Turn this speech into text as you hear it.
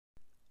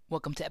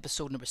Welcome to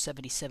episode number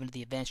 77 of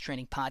the Advanced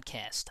Training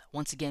Podcast.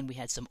 Once again, we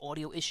had some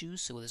audio issues,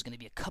 so there's going to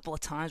be a couple of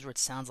times where it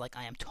sounds like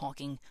I am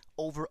talking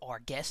over our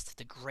guest,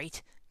 the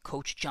great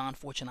Coach John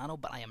Fortunato,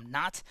 but I am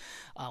not.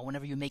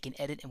 Whenever you make an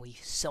edit, and we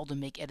seldom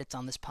make edits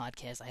on this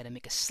podcast, I had to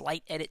make a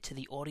slight edit to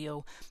the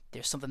audio.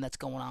 There's something that's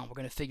going on. We're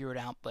going to figure it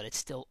out, but it's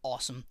still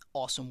awesome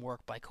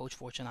work by Coach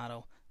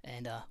Fortunato.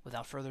 And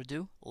without further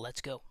ado,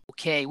 let's go.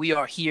 Okay, we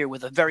are here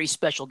with a very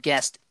special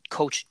guest,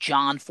 Coach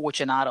John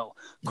Fortunato.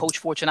 Coach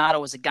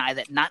Fortunato is a guy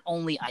that not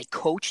only I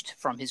coached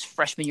from his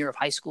freshman year of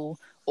high school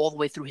all the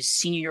way through his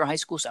senior year of high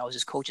school. So I was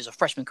his coach as a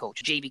freshman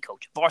coach, JV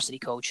coach, varsity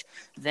coach.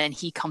 Then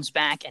he comes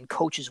back and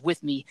coaches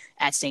with me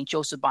at St.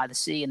 Joseph by the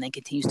Sea, and then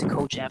continues to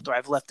coach after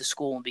I've left the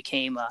school and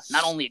became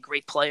not only a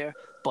great player,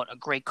 but a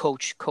great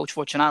coach. Coach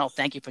Fortunato,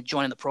 thank you for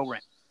joining the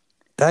program.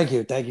 Thank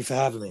you. Thank you for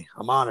having me.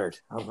 I'm honored.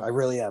 I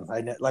really am.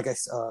 Like I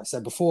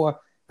said before,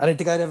 I didn't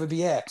think I'd ever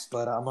be asked,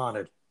 but I'm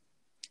honored.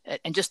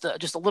 And just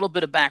a little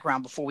bit of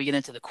background before we get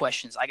into the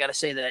questions. I got to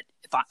say that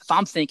if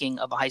I'm thinking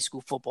of a high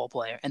school football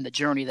player and the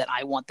journey that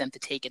I want them to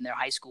take in their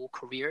high school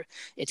career,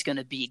 it's going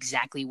to be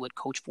exactly what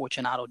Coach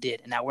Fortunato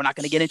did. And now we're not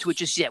going to get into it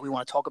just yet. We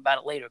want to talk about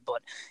it later.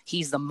 But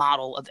he's the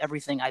model of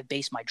everything I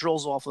base my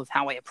drills off of,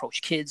 how I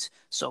approach kids.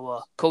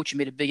 So, Coach, you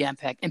made a big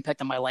impact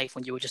on my life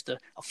when you were just a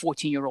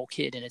 14-year-old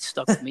kid, and it's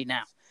stuck with me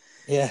now.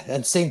 Yeah,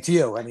 and same to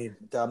you. I mean,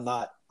 I'm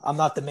not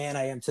the man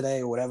I am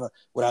today or whatever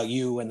without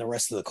you and the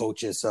rest of the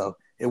coaches. So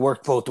it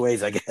worked both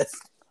ways, I guess.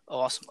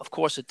 Awesome. Of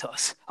course it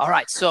does. All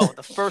right. So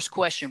the first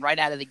question right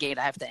out of the gate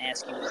I have to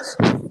ask you is,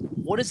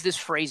 what does this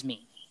phrase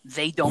mean?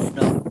 They don't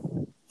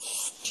know.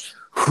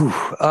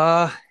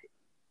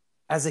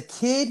 As a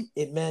kid,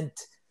 it meant,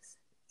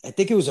 I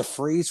think it was a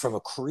phrase from a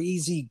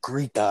crazy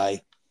Greek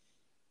guy.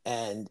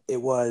 And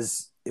it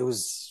was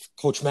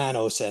Coach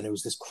Manos, and it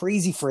was this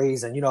crazy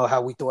phrase. And you know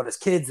how we thought as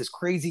kids, this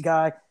crazy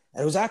guy.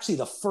 And it was actually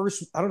the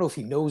first, I don't know if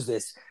he knows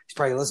this, he's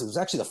probably listening. It was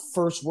actually the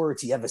first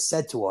words he ever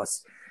said to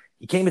us.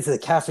 He came into the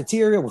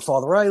cafeteria with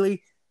Father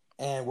Riley,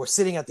 and we're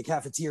sitting at the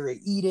cafeteria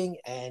eating,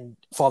 and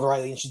Father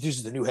Riley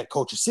introduces the new head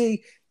coach of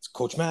C, it's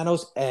Coach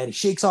Manos, and he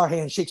shakes our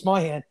hand, shakes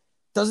my hand,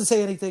 doesn't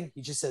say anything.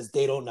 He just says,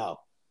 "They don't know."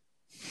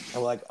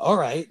 And we're like, all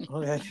right,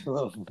 okay,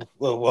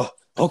 well,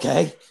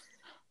 okay.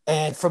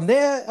 And from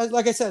there,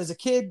 like I said, as a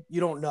kid,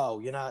 you don't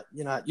know. You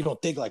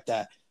don't think like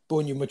that. But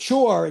when you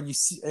mature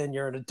and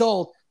you're an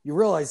adult, you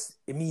realize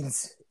it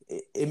means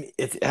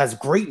it has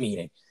great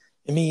meaning.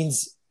 It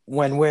means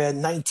when we're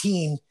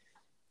 19,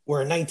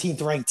 we're a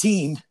 19th ranked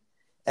team,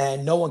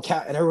 and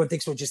and everyone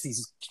thinks we're just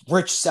these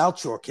rich South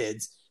Shore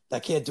kids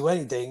that can't do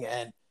anything.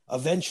 And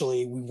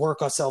eventually, we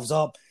work ourselves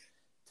up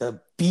to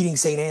beating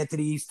St.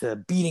 Anthony's, to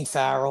beating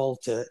Farrell,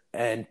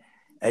 and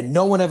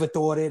no one ever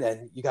thought it.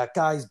 And you got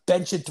guys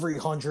benching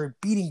 300,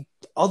 beating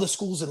other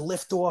schools in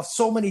liftoff,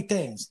 so many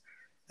things.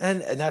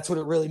 And that's what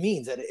it really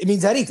means. And it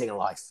means anything in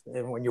life.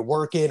 And when you're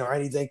working or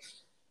anything,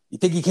 you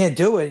think you can't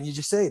do it, and you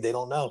just say, they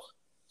don't know.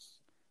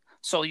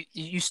 So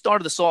you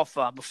started us off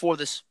before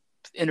this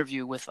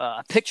interview with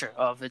a picture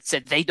of it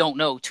said, "They don't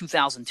know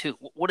 2002."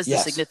 What is the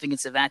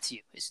significance of that to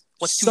you?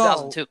 What's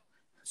 2002?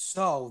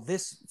 I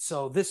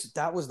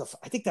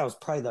think that was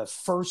probably the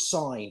first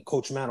sign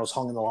Coach Manos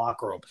hung in the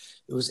locker room.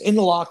 It was in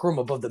the locker room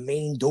above the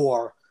main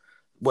door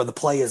where the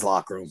players'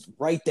 locker room,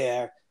 right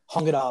there,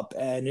 hung it up.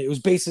 And it was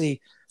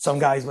basically some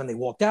guys, when they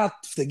walked out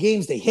for the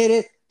games, they hit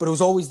it, but it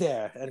was always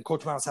there. And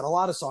Coach Manos had a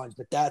lot of signs,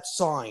 but that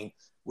sign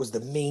was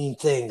the main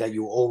thing that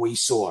you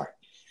always saw.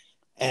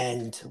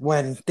 And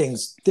when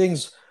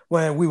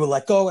when we were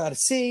let go out of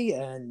C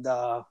and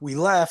we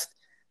left,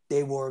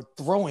 they were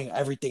throwing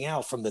everything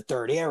out from the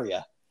third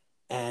area.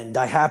 And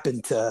I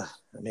happened to,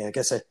 maybe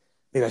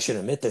I should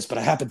admit this, but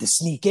I happened to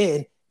sneak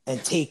in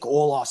and take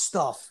all our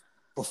stuff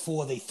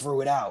before they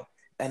threw it out.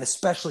 And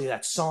especially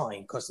that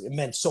sign, because it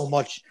meant so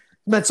much.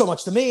 It meant so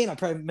much to me, and I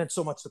probably meant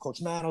so much to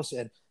Coach Manos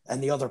and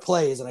the other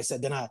players. And I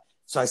said,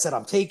 I said,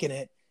 I'm taking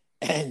it.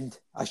 And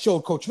I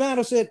showed Coach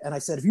Manos it, and I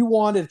said, if you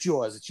want it, it's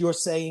yours. It's your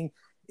saying.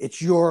 It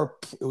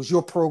was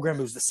your program.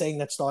 It was the saying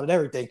that started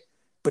everything.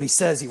 But he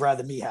says he'd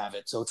rather me have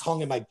it. So it's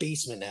hung in my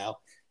basement now.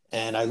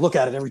 And I look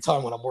at it every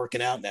time when I'm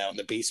working out now in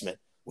the basement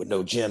with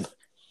no gym.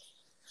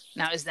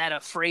 Now, is that a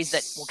phrase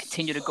that will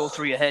continue to go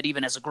through your head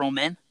even as a grown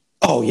man?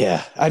 Oh,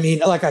 yeah. I mean,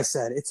 like I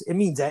said, it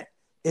means that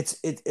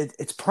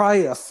it's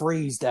probably a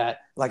phrase that,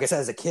 like I said,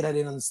 as a kid, I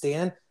didn't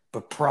understand,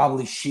 but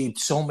probably shaped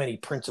so many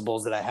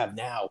principles that I have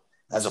now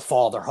as a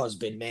father,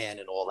 husband, man,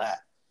 and all that.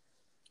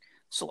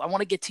 So I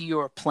want to get to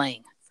your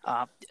playing.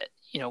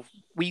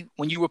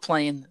 When you were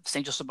playing,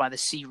 St. Joseph by the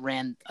Sea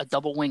ran a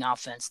double wing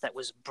offense that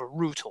was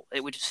brutal.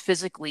 It was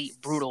physically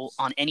brutal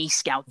on any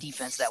scout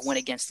defense that went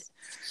against it.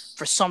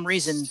 For some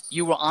reason,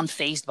 you were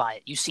unfazed by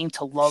it. You seemed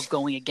to love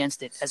going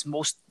against it, as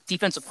most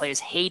defensive players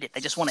hate it. They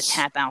just want to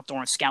tap out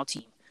during a scout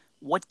team.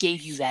 What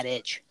gave you that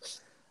edge?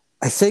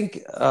 I think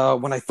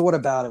when I thought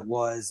about it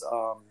was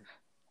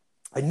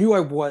I knew.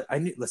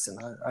 Listen,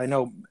 I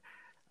know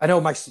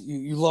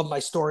you love my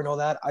story and all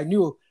that. I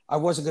knew I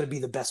wasn't going to be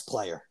the best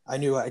player. I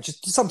knew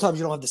sometimes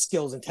you don't have the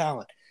skills and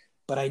talent,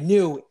 but I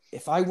knew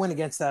if I went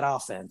against that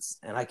offense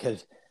and I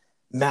could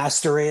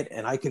master it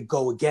and I could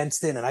go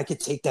against it and I could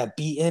take that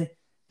beating,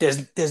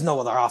 there's no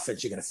other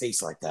offense you're going to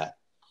face like that.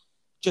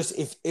 Just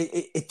if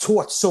it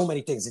taught so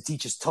many things. It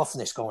teaches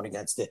toughness going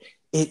against it.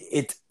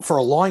 It for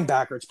a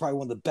linebacker, it's probably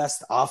one of the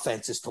best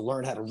offenses to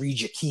learn how to read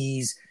your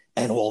keys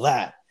and all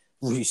that.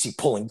 You see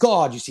pulling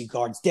guard, you see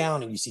guards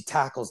down, and you see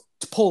tackles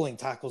pulling,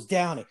 tackles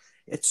down.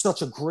 It's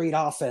such a great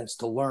offense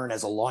to learn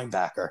as a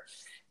linebacker.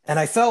 And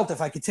I felt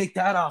if I could take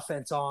that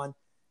offense on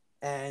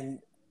and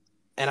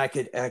I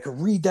could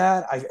read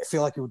that, I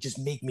feel like it would just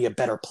make me a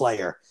better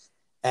player.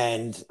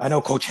 And I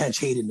know Coach Hench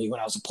hated me when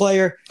I was a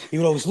player. He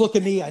would always look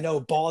at me. I know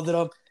it bothered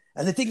him.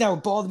 And the thing that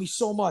would bother me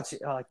so much,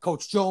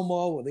 Coach Jomo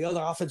or the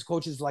other offense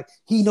coaches, like,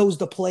 he knows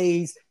the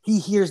plays, he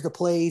hears the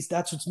plays.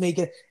 That's what's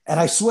making it. And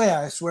I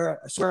swear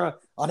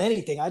on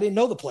anything, I didn't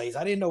know the plays.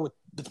 I didn't know what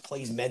the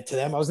plays meant to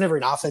them. I was never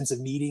in offensive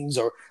meetings,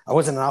 or I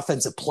wasn't an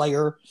offensive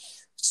player.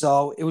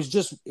 So it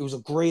was a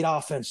great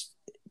offense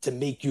to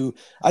make you.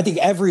 I think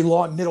every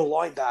middle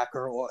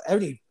linebacker or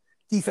any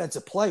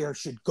defensive player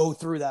should go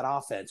through that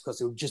offense,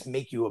 because it would just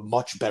make you a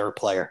much better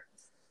player.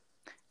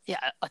 Yeah,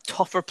 a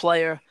tougher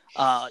player.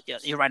 Yeah,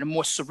 you're right. A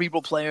more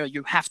cerebral player.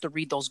 You have to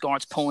read those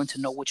guards pulling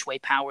to know which way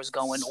power's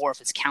going, or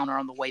if it's counter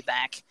on the way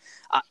back.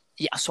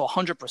 Yeah, so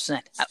 100%.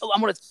 I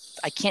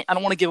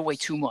don't want to give away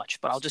too much,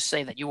 but I'll just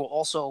say that you were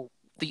also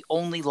the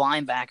only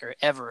linebacker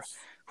ever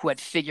who had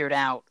figured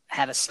out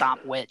how to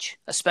stop wedge,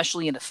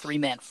 especially in a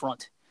 3-man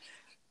front.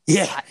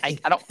 Yeah, I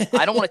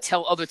don't want to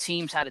tell other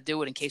teams how to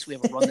do it in case we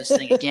ever run this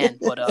thing again.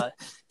 But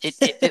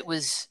it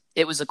was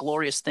a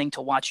glorious thing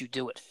to watch you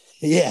do it.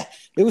 Yeah,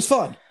 it was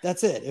fun.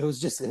 That's it. It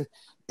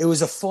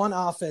was a fun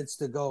offense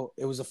to go.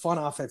 It was a fun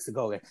offense to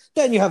go in.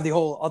 Then you have the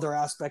whole other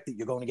aspect that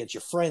you're going against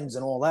your friends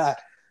and all that.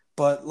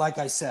 But like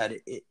I said,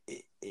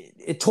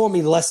 it taught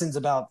me lessons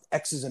about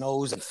X's and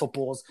O's and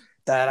footballs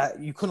that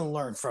you couldn't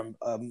learn from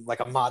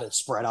like a modern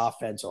spread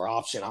offense or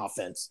option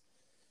offense.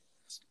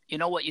 You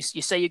know what? You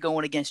say you're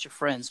going against your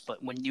friends,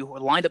 but when you were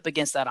lined up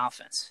against that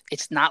offense,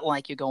 it's not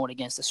like you're going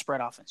against a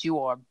spread offense. You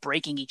are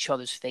breaking each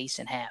other's face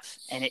in half,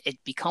 and it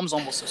becomes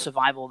almost a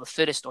survival of the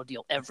fittest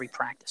ordeal every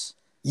practice.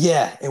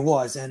 Yeah, it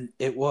was. And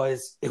it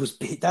was,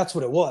 that's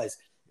what it was.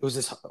 It was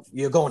this,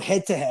 you're going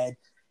head to head.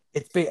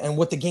 And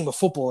what the game of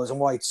football is and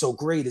why it's so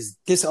great is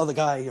this other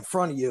guy in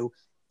front of you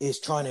is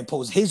trying to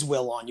impose his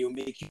will on you and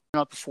make you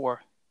up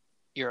before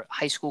your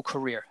high school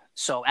career.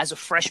 So as a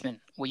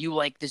freshman, were you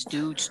like this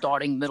dude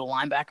starting middle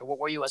linebacker? What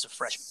were you as a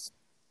freshman?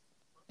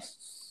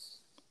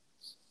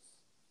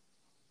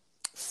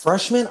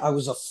 Freshman, I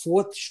was a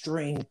 4th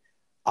string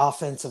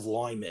offensive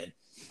lineman.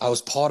 I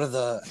was part of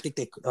I think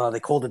they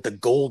called it the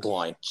Gold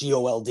Line,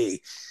 GOLD.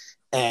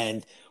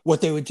 And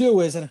what they would do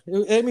is, and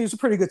it was a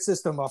pretty good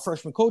system. Our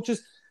freshman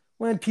coaches,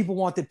 when people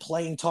wanted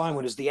playing time,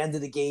 when it was the end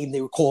of the game,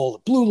 they would call the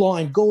blue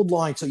line, gold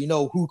line, so you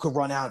know who could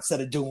run out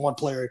instead of doing one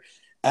player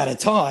at a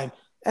time.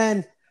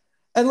 And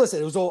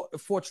listen, it was all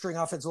 4th string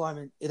offensive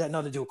lineman. It had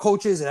nothing to do with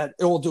coaches. It had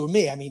all to do with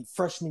me. I mean,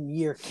 freshman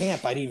year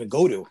camp, I didn't even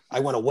go to. I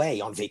went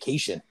away on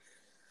vacation.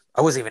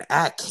 I wasn't even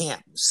at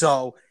camp.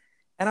 So,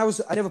 and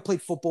I never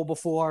played football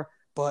before,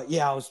 but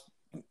yeah, I was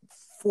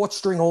 4th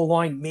string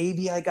O-line.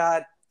 Maybe I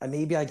got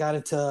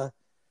into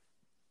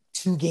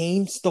 2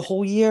 games the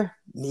whole year,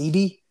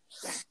 maybe.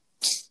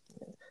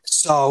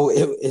 So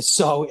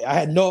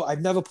I've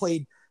never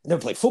played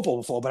football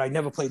before, but I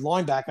never played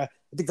linebacker.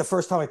 I think the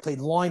first time I played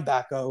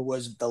linebacker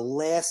was the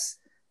last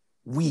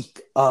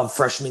week of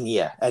freshman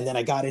year, and then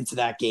I got into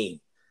that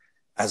game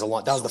as a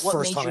line. That was the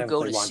first time I ever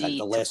played linebacker.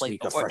 The last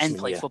week of freshman year.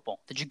 Play football.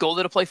 Did you go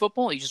there to play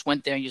football? Or you just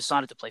went there and you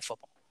decided to play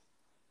football?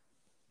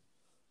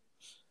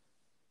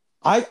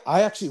 I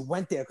actually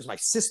went there because my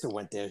sister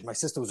went there. My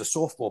sister was a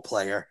softball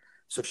player,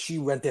 so she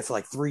went there for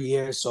like 3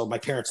 years. So my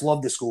parents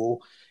loved the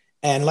school,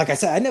 and like I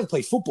said, I never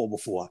played football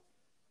before,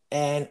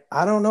 and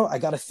I don't know. I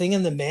got a thing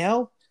in the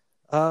mail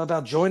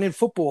about joining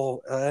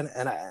football, and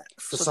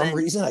for some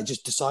reason, I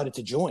just decided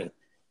to join.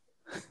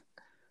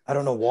 I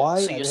don't know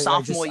why. So your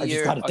sophomore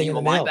year, are you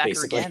a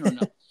linebacker again or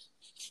no?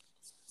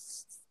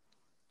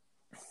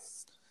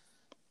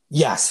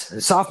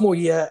 Yes, sophomore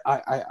year,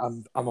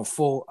 I'm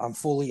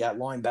fully at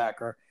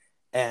linebacker,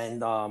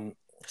 and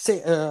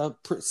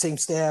same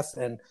staff,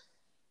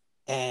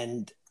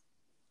 and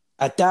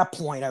at that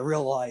point, I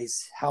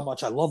realized how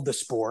much I love the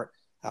sport.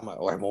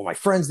 All my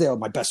friends there,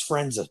 my best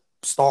friends are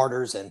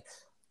starters, and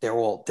they're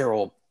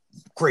all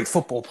great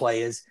football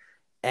players.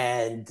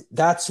 And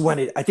that's when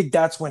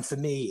for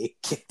me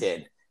it kicked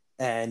in,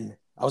 and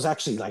I was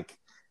actually like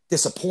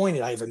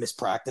disappointed I even missed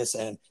practice.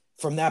 And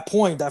from that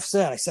point, I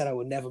said I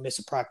would never miss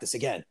a practice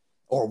again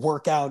or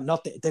workout.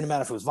 Nothing. It didn't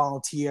matter if it was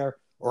volunteer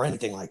or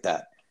anything like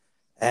that.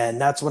 And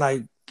that's when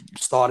I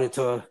started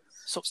to.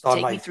 So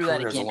take me through that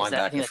again, because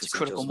I think that's a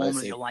critical moment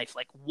of your life.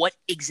 Like, what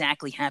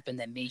exactly happened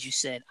that made you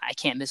said, I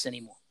can't miss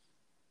anymore?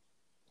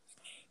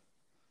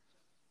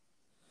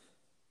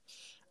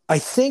 I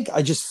think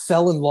I just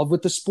fell in love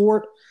with the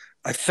sport.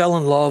 I fell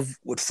in love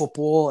with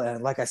football.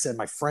 And like I said,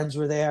 my friends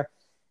were there.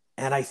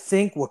 And I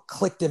think what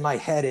clicked in my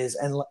head is,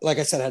 and like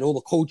I said, I had all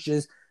the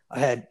coaches. I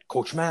had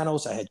Coach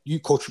Manos, I had you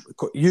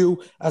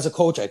as a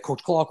coach, I had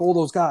Coach Clark, all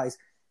those guys.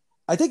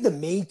 I think the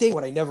main thing,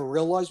 what I never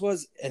realized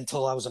was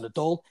until I was an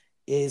adult,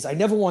 is I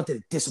never wanted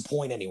to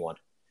disappoint anyone.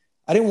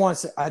 I didn't want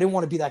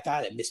to be that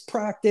guy that missed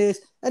practice.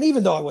 And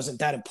even though I wasn't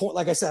that important,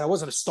 like I said, I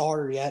wasn't a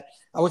starter yet.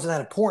 I wasn't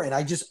that important.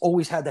 I just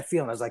always had that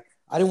feeling. I was like,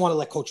 I didn't want to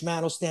let Coach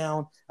Manos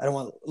down. I don't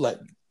want to let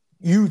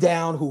you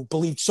down,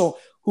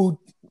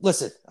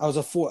 listen,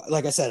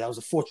 like I said, I was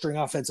a fourth string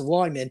offensive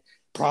lineman.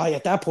 Probably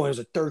at that point, I was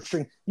a third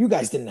string. You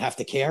guys didn't have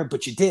to care,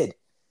 but you did.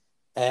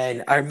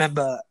 And I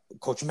remember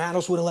Coach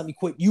Manos wouldn't let me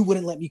quit. You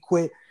wouldn't let me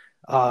quit.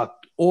 All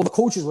the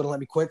coaches wouldn't let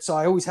me quit. So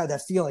I always had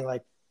that feeling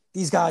like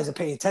these guys are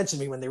paying attention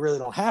to me when they really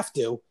don't have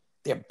to.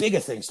 They have bigger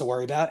things to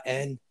worry about.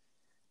 And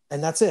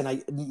that's it.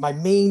 And my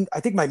main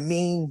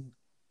motivation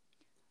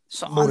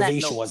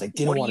was I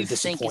didn't want to disappoint anyone. What do you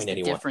think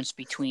is the difference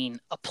between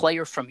a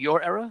player from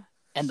your era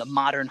and the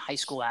modern high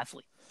school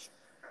athlete?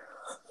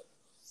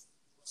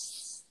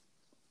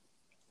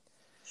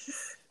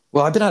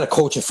 Well, I've been out of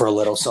coaching for a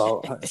little,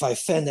 so if I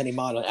offend any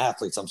modern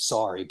athletes, I'm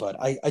sorry. But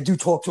I do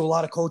talk to a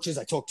lot of coaches.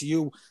 I talk to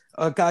you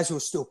guys who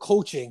are still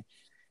coaching.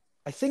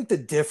 I think the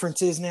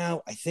difference is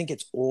now, I think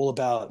it's all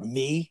about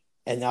me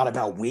and not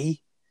about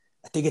we.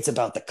 I think it's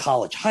about the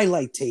college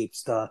highlight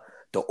tapes, the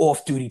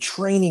off-duty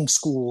training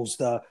schools,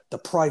 the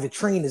private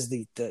trainers,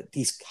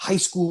 these high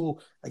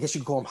school, I guess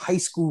you could call them high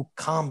school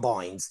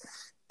combines.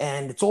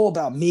 And it's all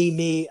about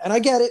me. And I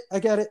get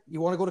it. You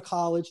want to go to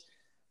college,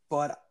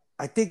 but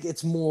I think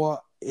it's more,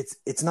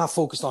 it's not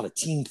focused on a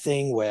team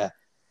thing where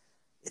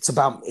it's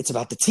about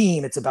the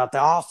team. It's about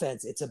the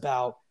offense. It's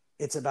about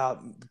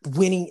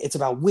winning. It's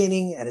about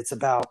winning. And it's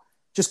about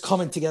just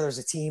coming together as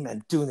a team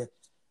and doing it.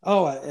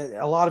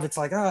 A lot of it's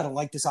like, I don't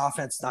like this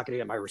offense. It's not going to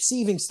get my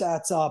receiving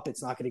stats up.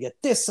 It's not going to get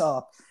this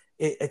up.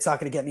 It's not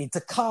going to get me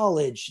into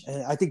college.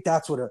 And I think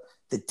that's what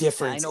the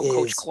difference is. I know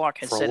Coach Clark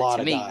has said it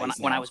to me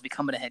when I was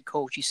becoming a head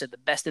coach. He said, the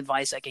best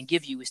advice I can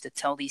give you is to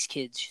tell these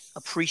kids,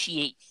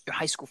 appreciate your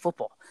high school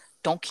football.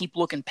 Don't keep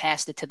looking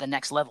past it to the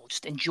next level.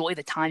 Just enjoy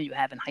the time you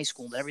have in high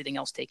school and let everything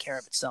else take care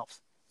of itself.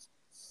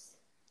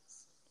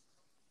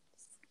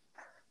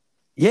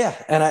 Yeah.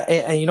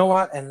 And you know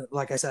what? And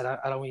like I said,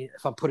 I don't mean,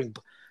 if I'm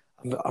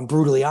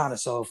brutally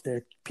honest. So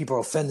if people are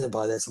offended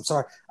by this, I'm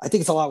sorry. I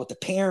think it's a lot with the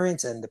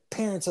parents, and the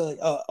parents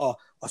are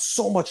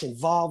so much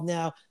involved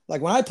now.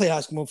 Like when I played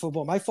high school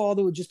football, my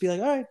father would just be like,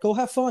 all right, go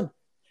have fun.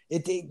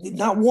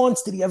 Not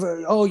once did he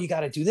ever, you got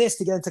to do this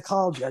to get into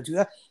college. You got to do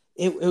that.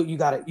 You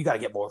got to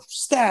get more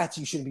stats.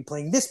 You shouldn't be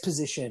playing this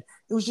position.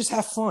 It was just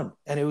have fun.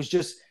 And it was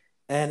just,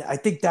 and I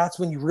think that's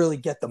when you really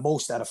get the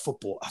most out of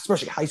football,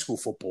 especially high school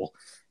football,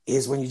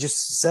 is when you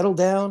just settle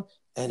down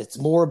and it's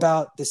more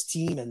about this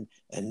team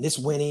and this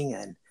winning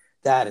and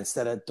that,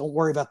 instead of don't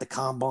worry about the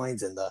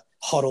combines and the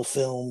huddle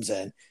films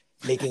and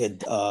making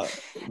a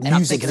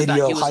music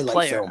video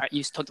highlight film.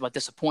 You talked about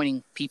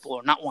disappointing people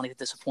or not wanting to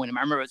disappoint them.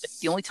 I remember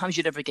the only times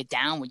you'd ever get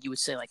down when you would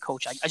say, like,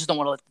 Coach, I just don't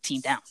want to let the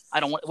team down.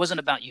 It wasn't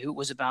about you. It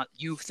was about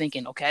you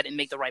thinking, okay, I didn't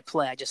make the right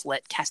play. I just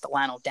let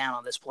Castellano down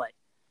on this play.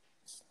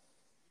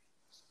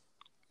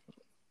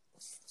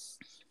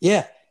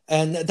 Yeah.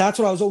 And that's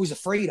what I was always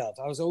afraid of.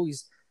 I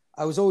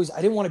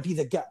didn't want to be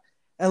the guy.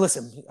 And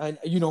listen,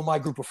 my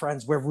group of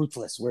friends, we're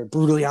ruthless. We're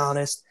brutally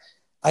honest.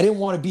 I didn't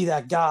want to be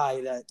that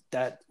guy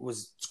that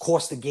was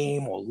cost the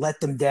game or let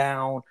them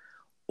down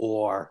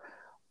or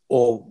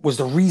was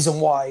the reason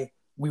why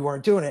we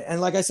weren't doing it.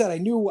 And like I said, I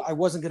knew I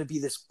wasn't going to be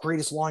this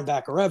greatest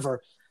linebacker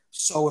ever.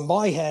 So in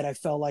my head, I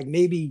felt like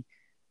maybe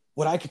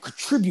what I could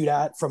contribute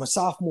at from a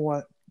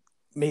sophomore,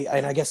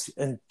 and I guess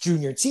in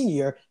junior and senior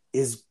year,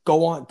 is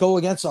go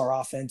against our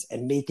offense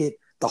and make it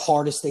the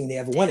hardest thing they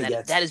ever went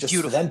against. That is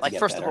beautiful. Like,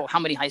 first of all, how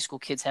many high school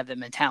kids have that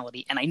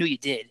mentality? And I knew you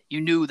did. You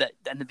knew that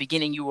in the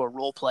beginning you were a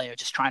role player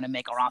just trying to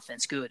make our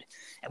offense good.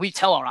 And we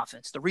tell our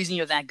offense, the reason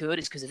you're that good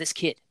is because of this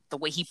kid. The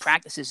way he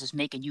practices is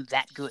making you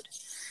that good.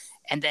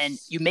 And then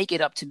you make it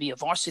up to be a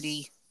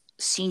varsity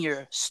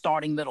senior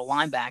starting middle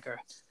linebacker.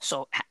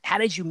 So how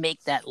did you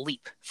make that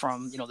leap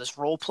from, this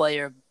role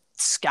player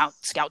scout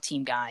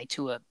team guy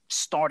to a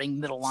starting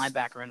middle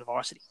linebacker in the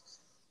varsity?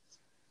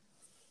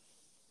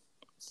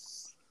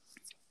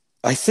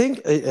 I think,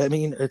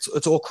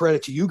 it's all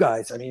credit to you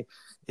guys. I mean,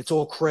 it's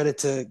all credit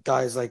to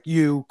guys like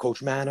you,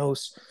 Coach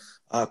Manos.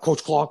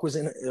 Coach Clark was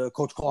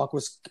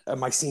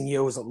my senior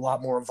year, was a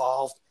lot more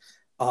involved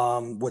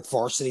with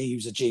varsity. He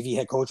was a JV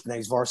head coach, but now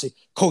he's varsity.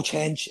 Coach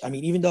Hench. I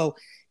mean, even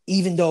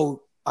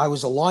though I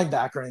was a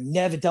linebacker and I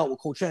never dealt with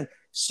Coach Hench,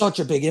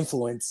 such a big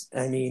influence.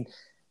 I mean,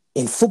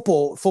 in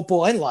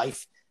football and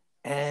life.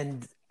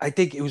 And I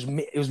think it was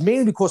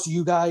mainly because of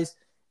you guys.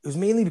 It was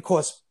mainly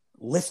because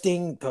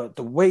lifting,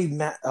 the way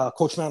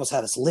Coach Manos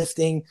had us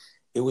lifting,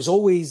 it was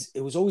always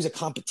a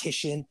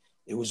competition.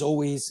 It was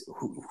always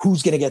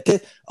who's going to get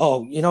this.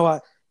 Oh, you know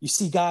what? You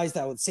see guys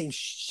that were the same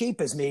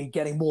shape as me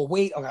getting more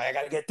weight. Okay, I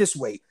got to get this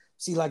weight.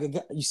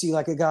 You see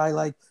a guy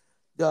like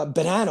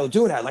Bonanno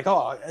doing that. Like,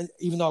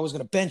 even though I was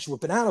going to bench with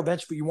Bonanno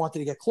bench, but you wanted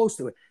to get close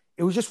to it.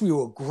 It was just we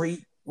were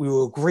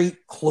a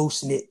great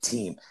close knit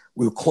team.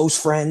 We were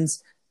close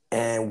friends,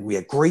 and we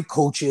had great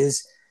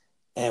coaches.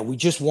 and we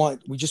just all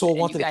And you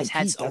wanted to guys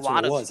had compete. a That's what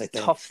lot it of was, I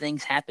think. tough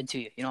things happen to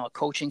you. You know, a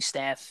coaching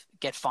staff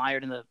get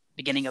fired in the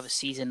beginning of a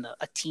season,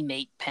 a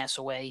teammate pass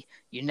away.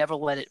 You never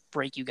let it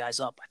break you guys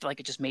up. I feel like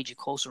it just made you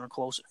closer and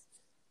closer.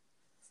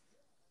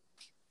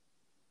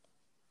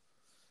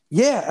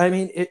 Yeah, I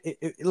mean,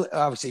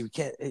 obviously we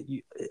can't.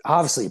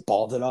 Obviously, it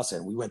bothered us,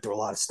 and we went through a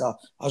lot of stuff.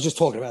 I was just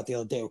talking about the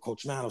other day with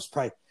Coach Manos.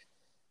 Probably,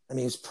 I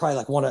mean, it's probably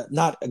like one of,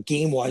 not a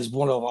game wise,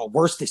 one of our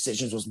worst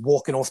decisions was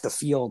walking off the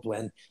field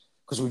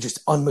because we were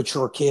just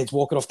unmature kids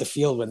walking off the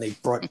field when they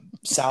brought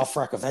Sal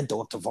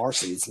Fracavento up to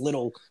varsity. It's a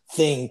little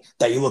thing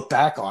that you look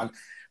back on,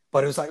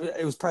 but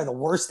it was probably the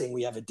worst thing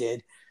we ever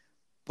did.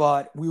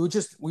 But we were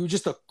just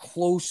a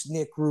close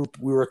knit group.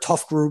 We were a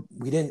tough group.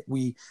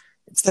 We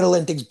instead of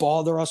letting things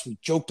bother us, we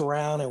joked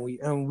around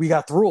and we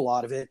got through a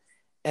lot of it.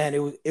 And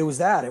it was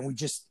that, and we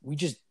just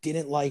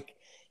didn't like.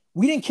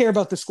 We didn't care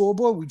about the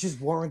scoreboard. We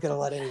just weren't going to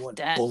let anyone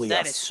bully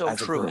That is us so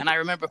as a true. group. And I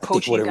remember I think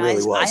coaching what you it really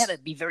guys. I had was.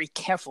 to be very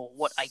careful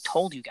what I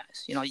told you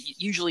guys. You know,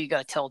 usually you got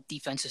to tell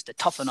defenses to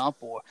toughen up,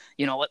 or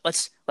you know,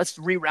 let's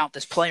reroute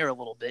this player a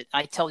little bit.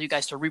 I tell you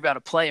guys to reroute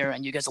a player,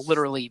 and you guys are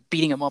literally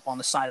beating him up on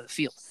the side of the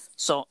field.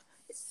 So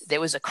there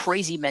was a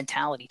crazy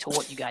mentality to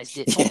what you guys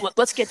did. So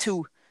let's get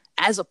to,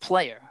 as a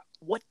player,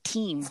 what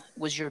team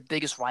was your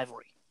biggest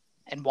rivalry,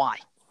 and why?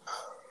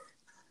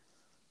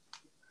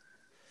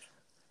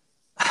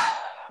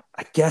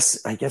 I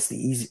guess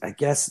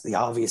the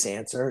obvious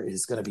answer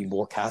is going to be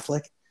more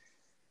Catholic.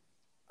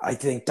 I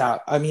think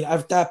that, I mean,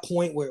 at that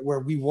point where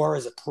we were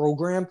as a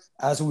program,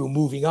 as we were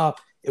moving up,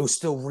 it was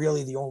still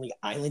really the only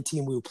island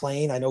team we were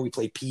playing. I know we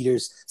played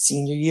Peters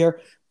senior year,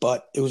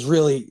 but it was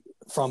really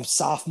from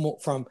sophomore,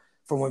 from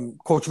when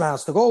Coach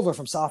Miles took over,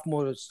 from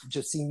sophomore to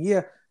just senior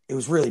year, it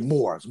was really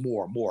more as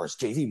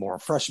JV, more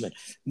freshman,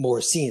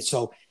 more senior.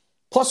 So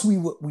plus we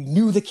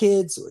knew the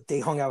kids.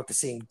 They hung out with the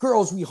same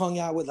girls we hung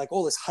out with, like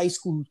all this high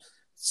school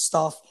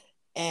stuff.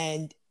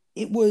 And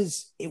it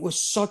was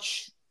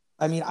such,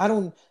 I mean,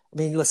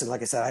 listen,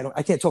 like I said,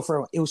 I can't talk for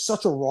everyone. It was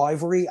such a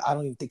rivalry. I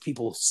don't even think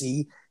people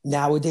see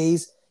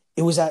nowadays.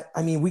 We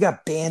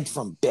got banned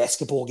from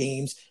basketball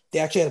games. They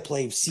actually had to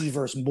play C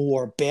versus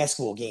Moore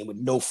basketball game with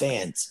no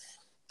fans.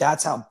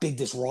 That's how big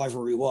this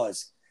rivalry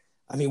was.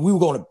 I mean, we were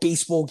going to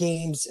baseball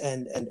games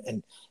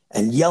and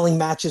yelling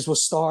matches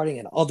was starting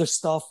and other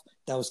stuff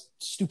that was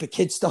stupid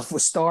kid stuff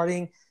was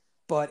starting.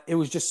 But it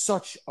was just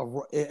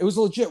it was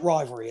a legit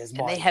rivalry and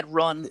they had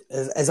run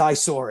as I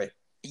saw it.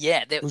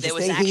 Yeah, there was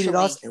actually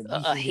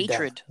a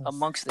hatred them.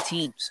 amongst the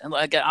teams, and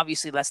like,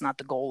 obviously that's not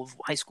the goal of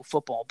high school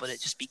football. But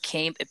it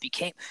became.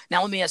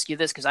 Now let me ask you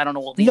this, because I don't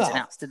know all the ins and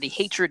outs. Did the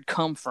hatred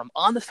come from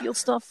on the field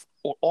stuff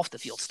or off the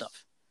field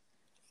stuff?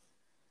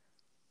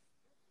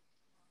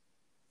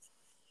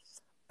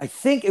 I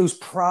think it was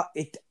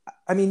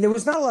there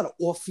was not a lot of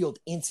off-field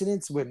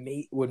incidents what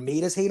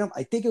made us hate them.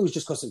 I think it was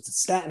just because it's a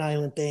Staten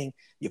Island thing.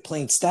 You're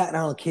playing Staten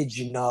Island kids,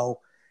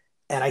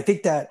 and I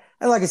think that,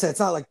 and like I said, it's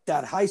not like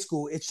that high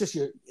school. It's just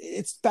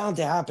it's bound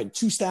to happen.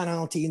 Two Staten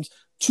Island teams,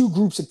 two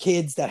groups of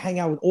kids that hang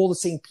out with all the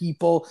same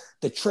people,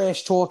 the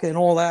trash talking and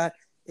all that.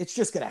 It's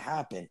just gonna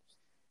happen.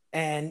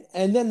 And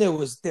then there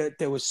was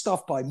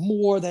stuff by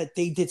Moore that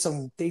they did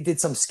some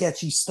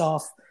sketchy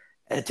stuff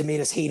to make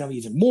us hate them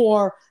even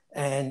more.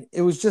 And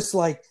it was just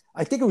like,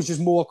 I think it was just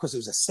more because it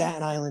was a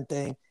Staten Island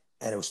thing,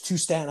 and it was two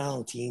Staten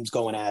Island teams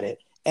going at it.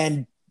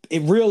 And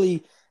it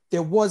really,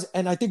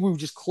 and I think we were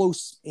just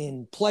close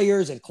in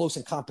players and close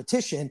in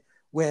competition,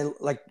 where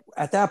like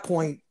at that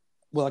point,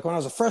 well, like when I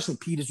was a freshman,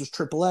 Peters was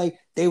AAA.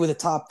 They were the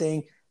top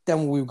thing. Then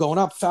when we were going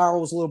up, Farrell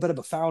was a little better,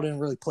 but Farrell didn't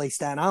really play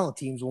Staten Island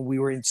teams when we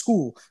were in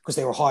school because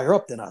they were higher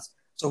up than us.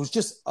 So it was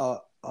just a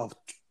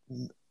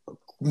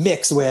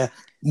mix where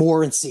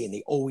Moore and C, and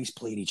they always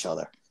played each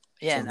other.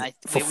 Yeah, so and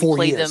we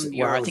played them.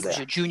 I think it was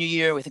your junior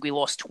year. I think we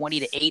lost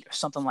 20-8 or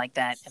something like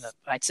that, and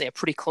I'd say a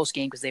pretty close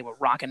game because they were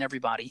rocking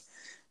everybody.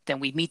 Then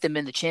we meet them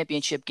in the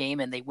championship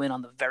game, and they win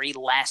on the very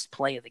last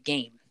play of the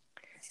game.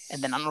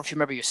 And then I don't know if you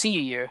remember your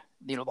senior year.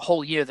 The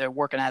whole year they're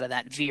working out of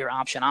that veer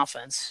option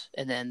offense,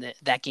 and then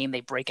that game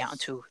they break out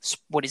into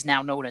what is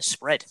now known as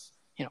spread.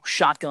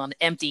 Shotgun,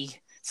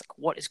 empty. It's like,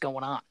 what is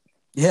going on?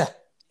 Yeah,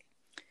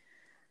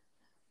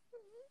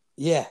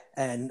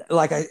 and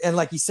like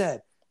you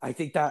said, I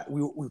think that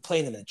we were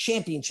playing them in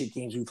championship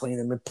games. We were playing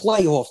them in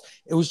playoffs.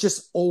 It was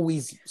just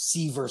always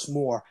C versus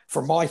Moore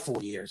for my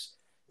 4 years.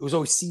 It was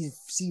always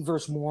C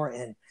versus Moore.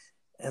 And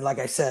like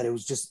I said, it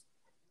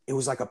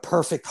was like a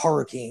perfect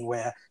hurricane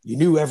where you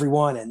knew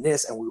everyone and we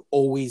were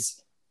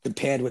always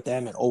compared with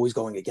them and always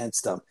going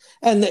against them.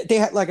 And they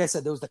had, like I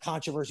said, there was the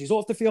controversies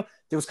off the field.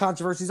 There was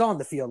controversies on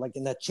the field, like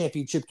in that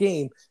championship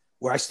game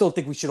where I still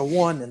think we should have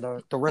won and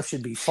the ref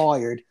should be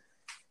fired.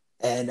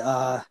 And,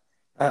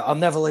 I'll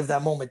never live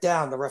that moment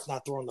down. The ref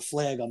not throwing the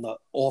flag on the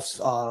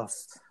offside.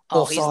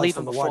 He's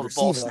leaving before the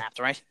ball snapped,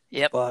 right?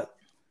 Yep. But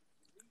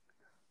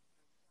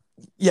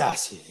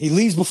yes, he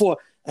leaves before,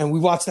 and we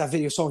watched that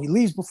video. So he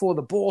leaves before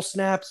the ball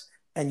snaps,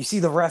 and you see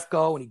the ref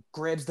go, and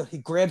he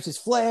grabs his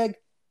flag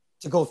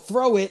to go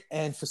throw it,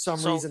 and for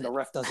some reason the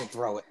ref doesn't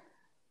throw it.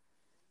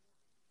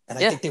 And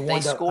I Yeah, think they they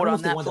wind up. I scored don't know on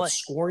if they that wind up play.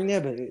 scoring there,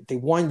 but they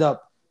wind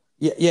up.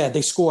 Yeah,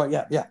 they score.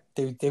 Yeah.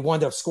 They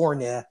wind up scoring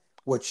there,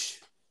 which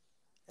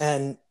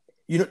and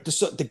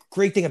the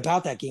great thing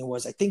about that game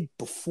was I think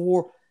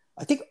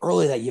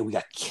earlier that year we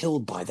got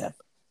killed by them.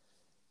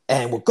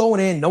 And we're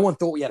going in. No one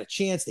thought we had a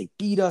chance. They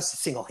beat us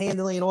single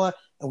handedly and all that.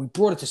 And we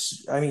brought it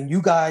to. I mean,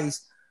 you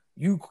guys,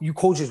 you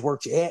coaches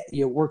worked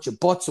your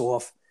butts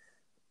off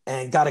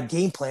and got a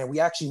game plan. We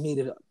actually made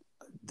it.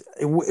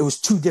 It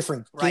was two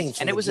different Right. games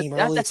And from it the was game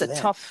earlier that's to a then.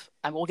 tough,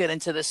 and we'll get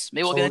into this.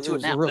 Maybe we'll get So it into it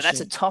was a now, real but that's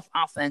a shame. tough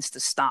offense to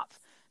stop.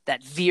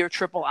 That veer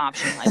triple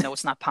option. I know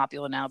it's not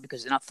popular now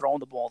because they're not throwing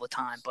the ball all the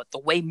time, but the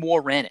way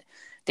Moore ran it,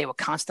 they were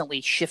constantly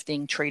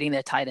shifting, trading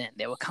their tight end.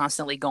 They were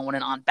constantly going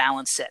in on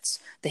balance sets.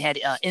 They had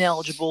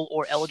ineligible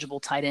or eligible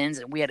tight ends,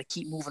 and we had to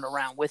keep moving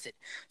around with it.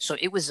 So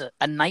it was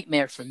a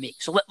nightmare for me.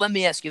 So let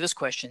me ask you this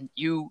question.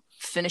 You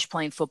finish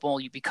playing football,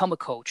 you become a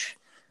coach.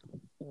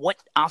 What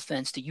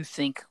offense do you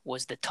think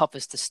was the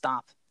toughest to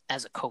stop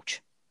as a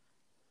coach?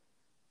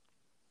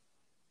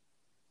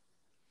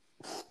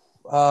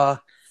 I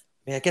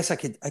guess I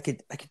could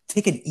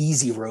take an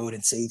easy road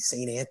and say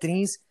St.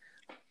 Anthony's,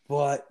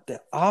 but the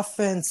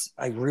offense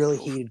I really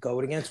hated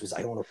going against was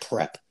Iona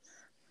Prep.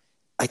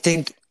 I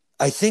think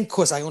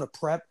because Iona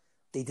Prep,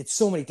 they did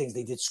so many things.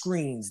 They did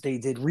screens, they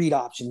did read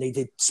option, they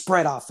did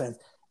spread offense,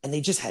 and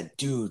they just had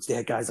dudes. They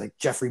had guys like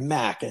Jeffrey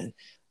Mack and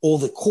all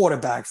the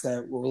quarterbacks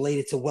that were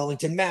related to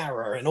Wellington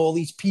Mara and all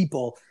these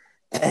people,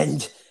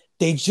 and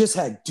they just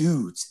had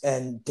dudes.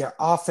 And their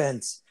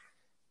offense,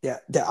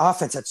 their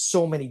offense had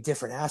so many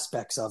different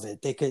aspects of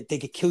it. They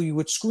could kill you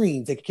with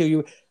screens. They could kill you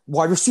with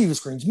wide receiver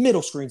screens,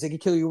 middle screens. They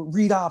could kill you with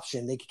read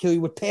option. They could kill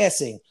you with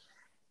passing.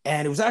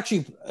 And it was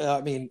actually,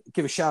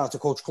 give a shout out to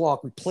Coach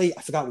Clark.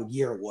 I forgot what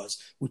year it was.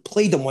 We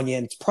played them one year,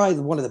 and it's probably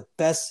one of the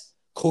best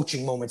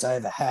coaching moments I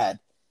ever had.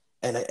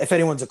 And if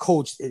anyone's a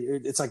coach,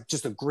 it's like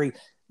just a great.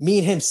 Me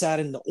and him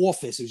sat in the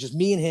office. It was just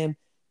me and him.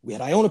 We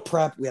had Iona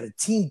Prep. We had a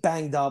team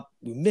banged up.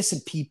 We were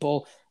missing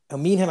people.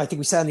 And me and him, I think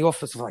we sat in the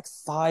office for like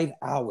 5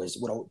 hours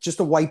with just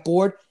a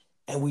whiteboard,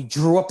 and we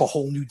drew up a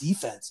whole new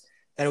defense.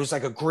 And it was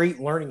like a great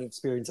learning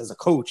experience as a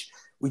coach.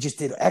 We just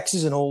did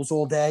X's and O's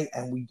all day,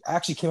 and we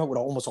actually came up with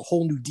almost a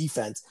whole new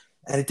defense.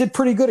 And it did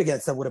pretty good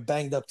against them with a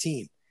banged up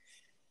team.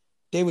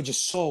 They were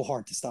just so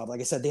hard to stop. Like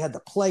I said, they had the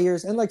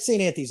players, and like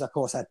St. Anthony's, of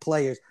course, had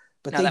players,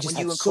 but Now they that just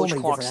when you had and so Coach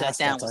many Clark different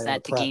sat down, aspects. was Iona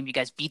that the Prep. game you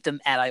guys beat them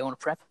at Iona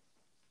Prep?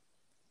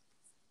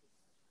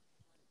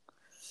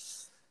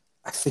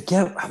 I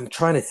forget. I'm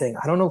trying to think.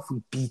 I don't know if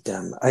we beat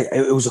them.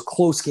 It was a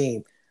close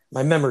game.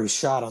 My memory's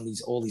shot on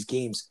all these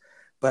games,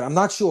 but I'm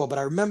not sure. But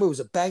I remember it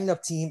was a banged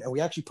up team, and we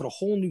actually put a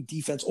whole new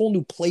defense, all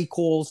new play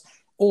calls,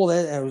 all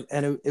that.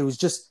 And it was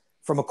just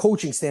from a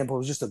coaching standpoint, it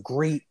was just a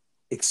great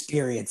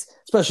experience,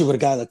 especially with a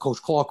guy like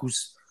Coach Clark,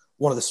 who's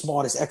one of the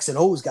smartest X and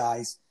O's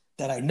guys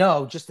that I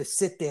know. Just to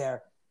sit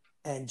there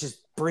and just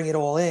bring it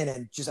all in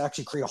and just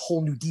actually create a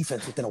whole new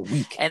defense within a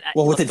week. And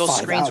Well, look, within those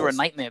 5 screens were a hours.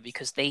 nightmare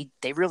because they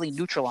really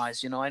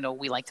neutralized. I know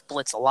we like to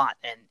blitz a lot,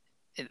 and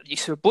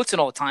you're blitzing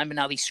all the time, and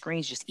now these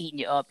screens just eating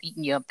you up.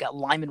 Got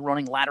linemen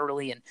running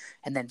laterally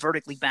and then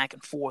vertically back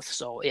and forth.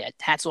 So yeah,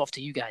 hats off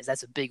to you guys.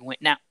 That's a big win.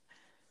 Now,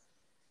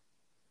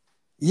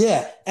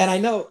 Yeah, and I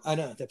know.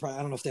 They probably,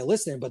 I don't know if they're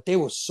listening, but they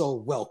were so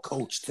well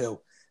coached too.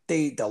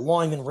 The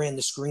linemen ran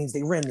the screens.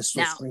 They ran the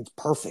now, screens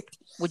perfect.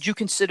 would you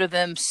consider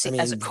them I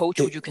as a mean,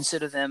 coach? Would you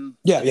consider them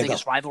yeah, the yeah, go.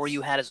 biggest rivalry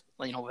you had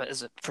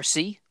for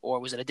C,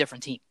 or was it a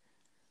different team?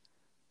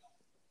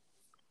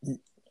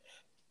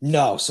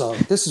 No, so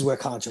this is where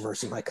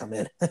controversy might come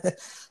in.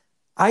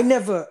 I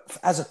never,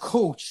 as a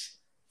coach,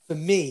 for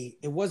me,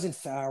 it wasn't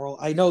Farrell.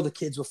 I know the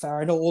kids were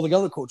Farrell. I know all the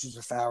other coaches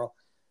were Farrell.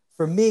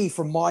 For me,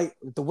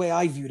 the way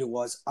I viewed it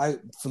was,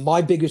 for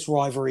my biggest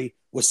rivalry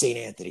was St.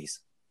 Anthony's.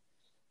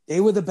 They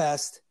were the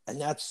best,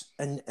 and that's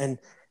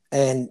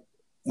and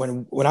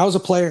when I was a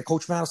player,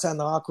 Coach Mano sat in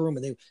the locker room,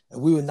 and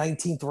we were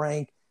 19th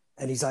ranked,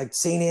 and he's like,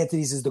 St.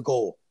 Anthony's is the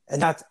goal,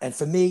 and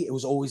for me, it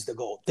was always the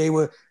goal.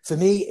 For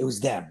me, it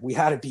was them. We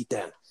had to beat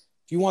them.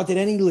 If you wanted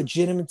any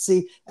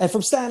legitimacy, and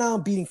from Staten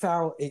Island beating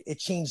Farrell, it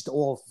changed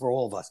for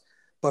all of us.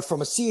 But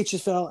from a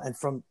CHFL and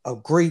from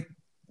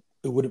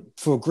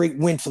for a great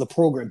win for the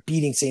program,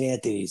 beating St.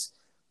 Anthony's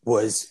they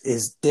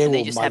And they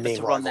were just my happened main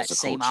to run rivals that as a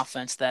same coach.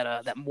 offense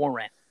that Moore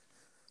ran.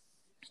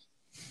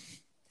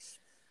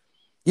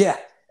 Yeah,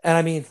 and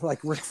I mean, like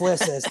Ric Flair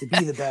says, to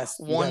be the best,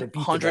 you got to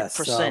beat the best.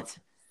 So, 100%.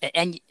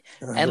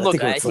 And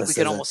look, I think we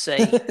could almost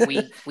say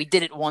we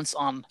did it once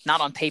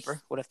not on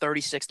paper with a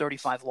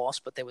 36-35 loss,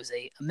 but there was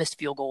a missed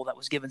field goal that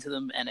was given to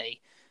them and I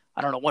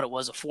don't know what it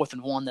was, a 4th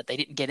and 1 that they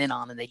didn't get in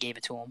on and they gave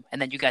it to them.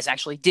 And then you guys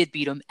actually did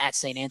beat them at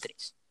St.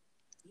 Anthony's.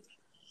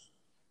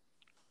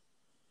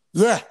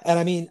 yeah, and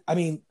I mean, I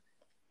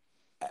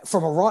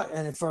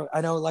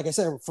know, like I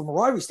said, from a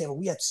rivalry standpoint,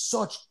 we had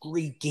such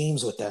great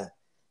games with them,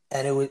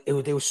 and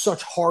they were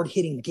such hard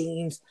hitting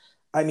games.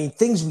 I mean,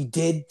 things we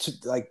did to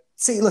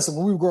listen,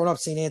 when we were growing up,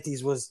 St.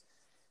 Anthony's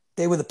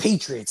they were the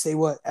Patriots. They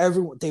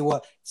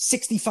were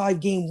 65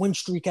 game win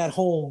streak at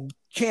home,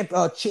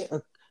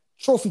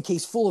 trophy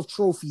case full of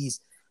trophies,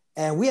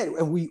 and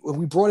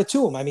we brought it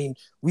to them. I mean,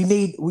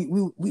 we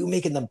were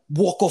making them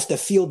walk off the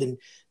field, and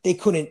they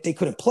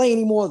couldn't play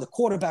anymore. The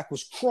quarterback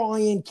was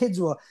crying. Kids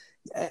were,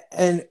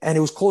 and it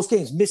was close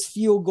games, missed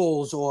field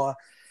goals, or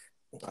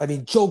I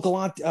mean, Joe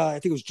Galante. I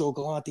think it was Joe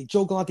Galante.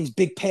 Joe Galante's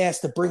big pass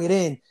to bring it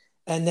in,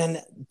 and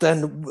then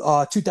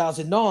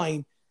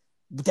 2009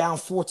 down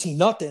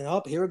 14-0.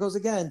 Up here it goes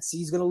again. See,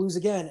 he's going to lose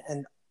again,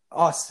 and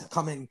us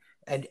coming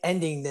and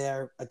ending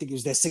there. I think it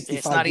was their 65.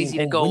 It's not easy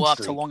to go up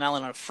to Long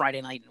Island on a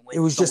Friday night and win. It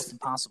was just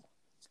impossible.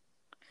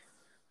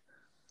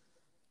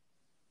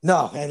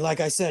 No, and like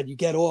I said, you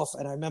get off,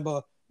 and I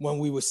remember when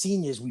we were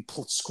seniors, we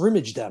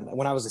scrimmaged them. And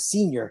when I was a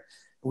senior,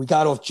 we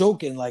got off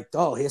joking like,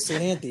 "Oh, here's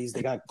St. Anthony's.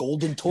 They got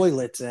golden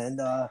toilets and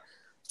a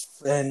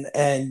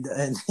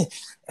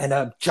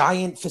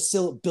giant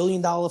facility, $1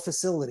 billion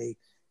facility."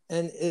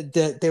 And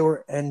they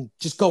were, and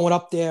just going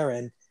up there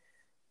and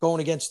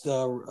going against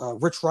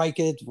Rich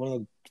Reichert, one of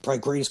the probably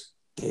greatest.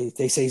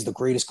 They say he's the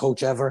greatest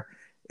coach ever.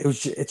 It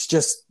was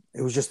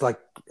just like,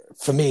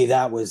 for me,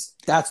 that's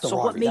the. So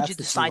what made you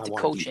decide to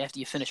coach after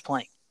you finished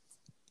playing?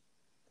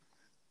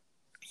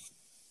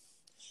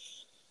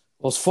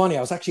 Well, it's funny.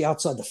 I was actually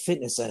outside the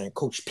fitness center, and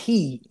Coach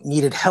P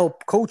needed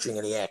help coaching,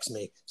 and he asked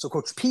me. So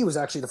Coach P was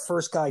actually the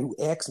first guy who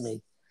asked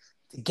me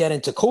to get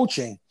into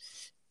coaching,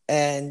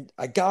 and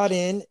I got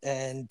in.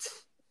 And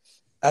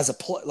as a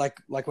like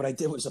what I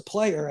did as a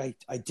player,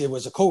 I did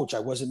as a coach. I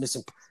wasn't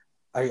missing.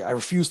 I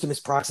refused to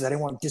miss practice. I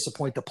didn't want to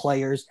disappoint the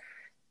players,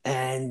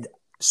 and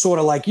sort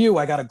of like you,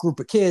 I got a group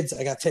of kids.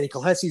 I got Teddy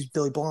Colhessi,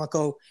 Billy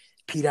Blanco,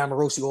 Pete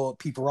Amorosi,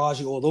 Pete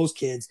Barraggi, all those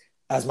kids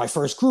as my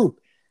first group.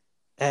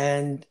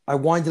 And I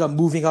winded up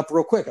moving up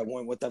real quick. I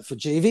went with them for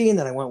JV, and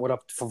then I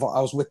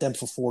was with them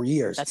for 4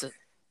 years. That's it.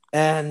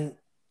 And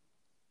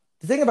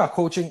the thing about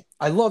coaching,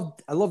 I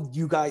loved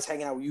you guys,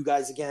 hanging out with you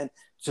guys again.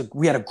 So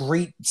we had a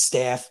great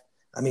staff.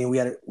 I mean, we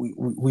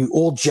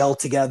all gelled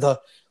together.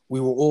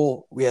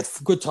 We had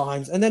good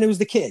times. And then it was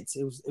the kids.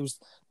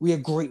 We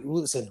had great,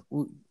 listen,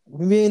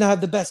 we may not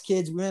have the best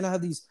kids. We may not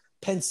have these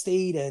Penn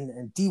State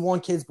and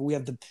D1 kids, but we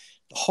have the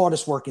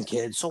hardest working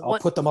kids. So I'll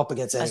put them up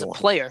against anyone. As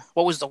a player,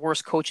 what was the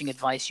worst coaching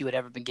advice you had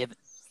ever been given?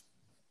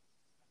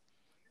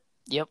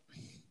 Yep.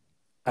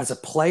 As a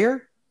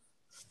player?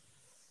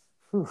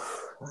 I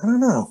don't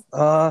know.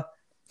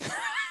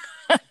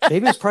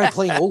 Maybe it's probably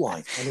playing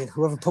O-line. I mean,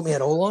 whoever put me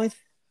at O-line.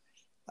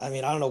 I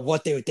mean, I don't know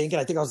what they were thinking.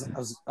 I think I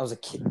was a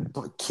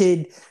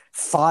kid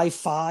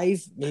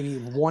 5'5", maybe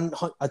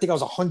 100. I think I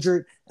was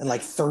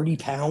 130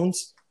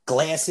 pounds.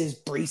 Glasses,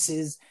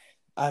 braces.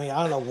 I mean,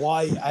 I don't know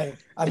why.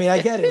 I mean, I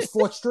get it. It's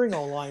fourth string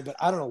online, but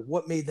I don't know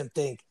what made them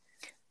think.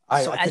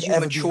 So as you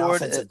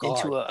matured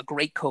into a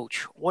great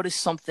coach, what is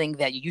something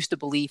that you used to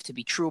believe to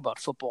be true about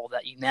football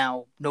that you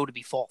now know to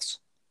be false?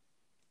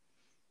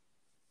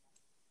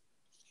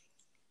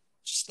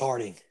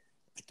 Starting.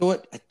 I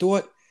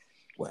thought.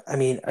 I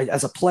mean,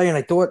 as a player, and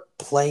I thought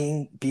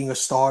being a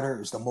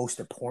starter is the most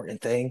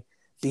important thing,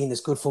 being this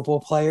good football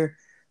player.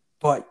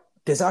 But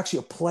there's actually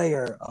a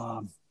player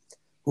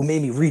who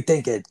made me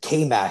rethink it,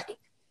 K-Mac.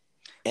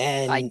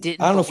 And I don't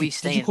know if we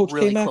stay in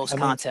really K-Mac? Close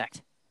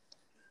contact.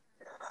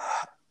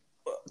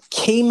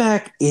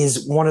 K-Mac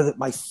is one of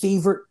my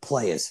favorite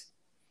players.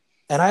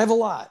 And I have a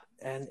lot.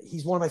 And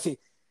he's one of my favorite.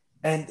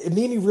 And it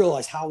made me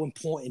realize how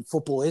important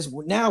football is.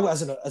 Now,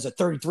 as a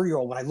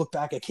 33-year-old, when I look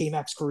back at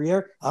K-Mac's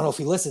career, I don't know if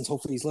he listens.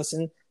 Hopefully he's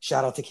listening.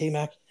 Shout out to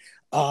K-Mac.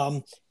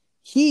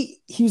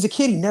 He was a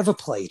kid. He never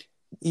played.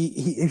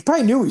 He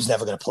probably knew he was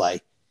never going to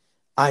play.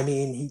 I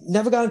mean, he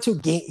never got into a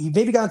game. He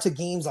maybe got into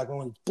games like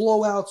when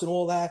blowouts and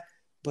all that,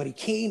 but he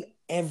came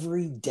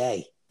every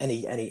day and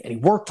he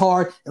worked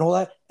hard and all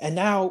that. And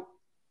now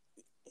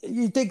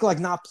you think like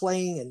not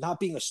playing and not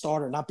being a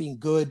starter, not being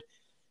good,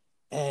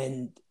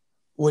 and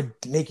would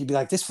make you be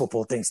like, this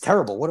football thing's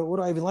terrible. What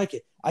do I even like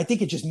it? I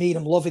think it just made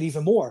him love it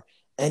even more.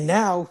 And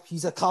now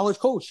he's a college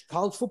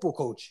football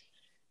coach,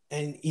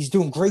 and he's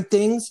doing great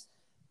things.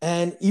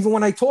 And even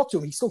when I talk to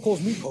him, he still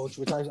calls me coach,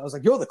 which I was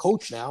like, you're the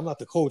coach now. I'm not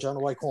the coach. I don't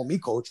know why you call me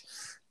coach.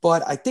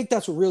 But I think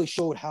that's what really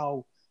showed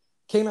how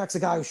K-Mac's a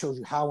guy who shows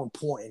you how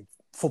important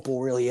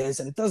football really is.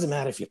 And it doesn't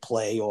matter if you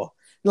play or,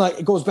 like,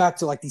 it goes back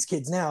to like these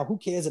kids now. Who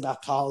cares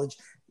about college?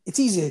 It's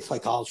easy to play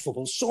college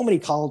football. So many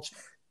college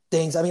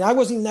things. I mean, I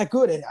wasn't even that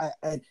good.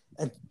 And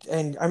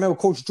I remember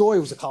Coach Joy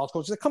was a college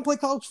coach. He's like, come play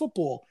college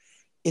football.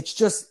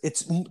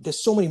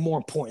 There's so many more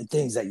important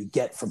things that you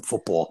get from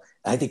football.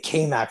 And I think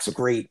K-Mac's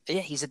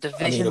he's a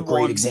Division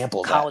I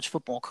example college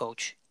football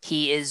coach.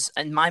 He is,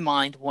 in my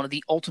mind, one of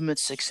the ultimate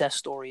success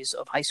stories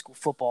of high school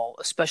football,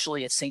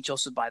 especially at St.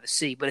 Joseph by the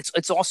Sea. But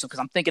it's awesome because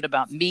I'm thinking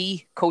about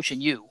me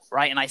coaching you,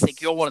 right? And I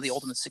think you're one of the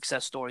ultimate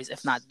success stories,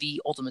 if not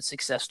the ultimate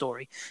success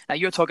story. Now,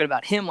 you're talking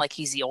about him like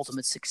he's the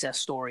ultimate success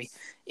story.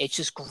 It's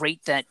just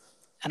great that,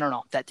 I don't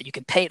know, that you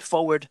can pay it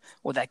forward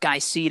or that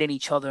guys see it in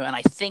each other. And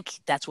I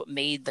think that's what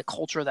made the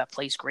culture of that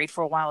place great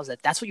for a while, is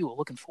that's what you were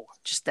looking for.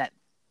 Just that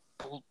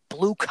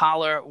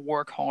blue-collar,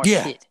 work-hard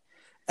kid.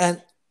 And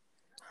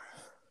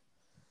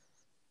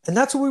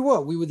that's what we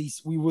were. We were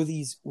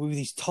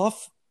these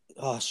tough,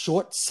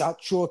 short South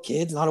Shore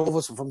kids. Not all of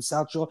us are from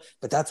South Shore,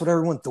 but that's what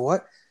everyone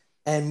thought.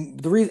 And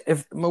the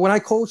reason, when I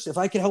coached, if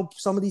I could help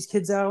some of these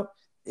kids out,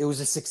 it was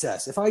a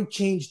success. If I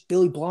changed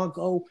Billy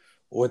Blanco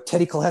or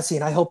Teddy Kalesi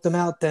and I helped them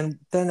out, then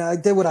I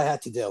did what I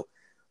had to do.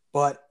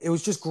 But it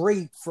was just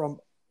great.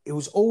 It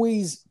was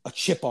always a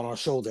chip on our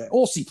shoulder.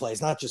 All C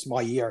plays, not just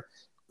my year.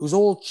 It was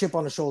all chip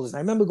on the shoulders. And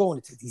I remember going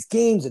into these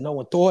games and no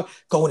one thought,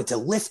 going into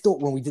liftoff,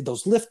 when we did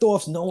those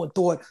liftoffs, no one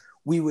thought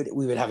we would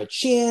have a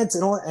chance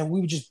and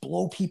we would just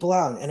blow people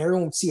out and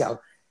everyone would see how.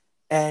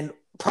 And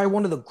probably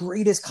one of the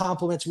greatest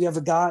compliments we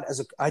ever got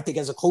I think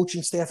as a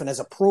coaching staff and as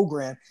a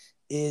program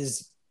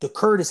is the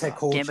Curtis head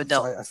coach.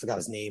 Gambardella. I forgot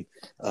his name.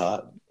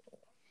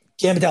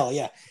 Gambardella,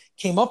 yeah.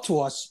 Came up to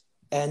us,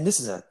 and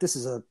he's a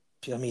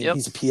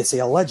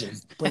PSAL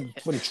legend,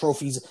 winning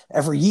trophies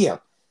every year.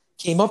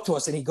 Came up to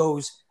us and he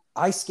goes,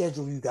 I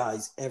schedule you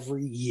guys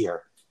every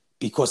year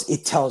because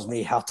it tells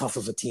me how tough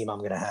of a team I'm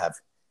going to have.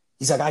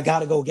 He's like, I got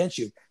to go against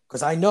you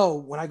because I know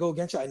when I go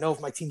against you, I know if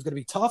my team's going to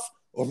be tough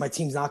or if my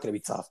team's not going to be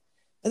tough.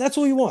 And that's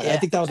what you want. Yeah. I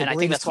think that was, and I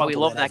think that's why we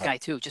love that ever. guy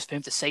too. Just for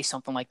him to say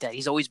something like that.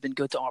 He's always been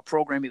good to our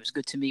program. He was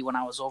good to me when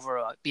I was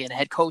over being a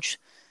head coach.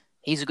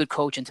 He's a good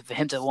coach, and for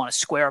him to want to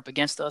square up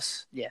against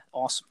us, yeah,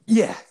 awesome.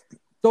 Yeah,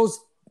 those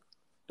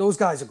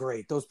guys are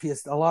great.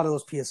 A lot of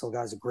those PSL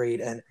guys are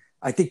great, and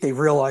I think they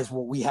realized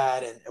what we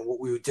had and what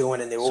we were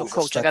doing, and they were always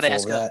Coach, I got to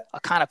ask a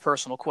kind of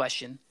personal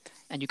question,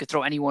 and you could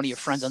throw any one of your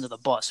friends under the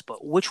bus,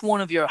 but which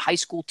one of your high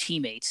school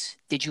teammates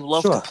did you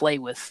love to play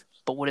with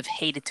but would have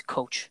hated to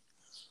coach?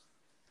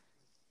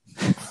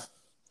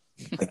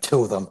 Like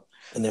two of them,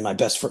 and they're my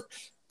best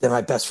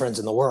friends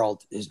in the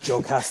world is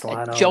Joe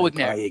Castellano Joe and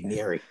Kai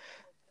Igneri.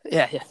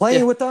 Yeah.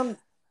 Playing with them,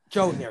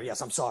 Joe Igneri,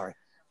 yes, I'm sorry.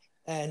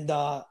 And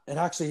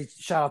actually,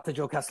 shout out to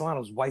Joe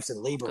Castellano's wife's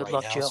in labor right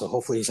now, Joe. So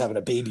hopefully he's having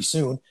a baby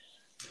soon.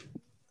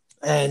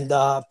 And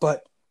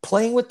but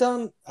playing with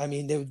them, I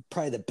mean, they were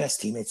probably the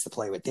best teammates to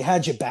play with. They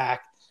had your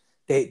back.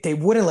 They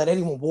wouldn't let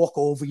anyone walk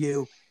over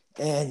you.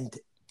 And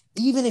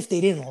even if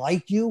they didn't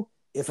like you,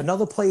 if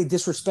another player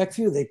disrespects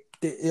you,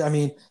 I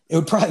mean, it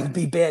would probably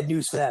be bad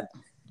news for them.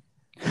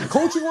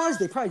 Coaching wise,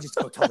 they probably just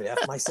go tell me to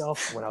F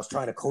myself when I was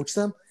trying to coach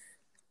them,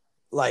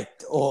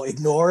 or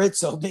ignore it.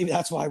 So maybe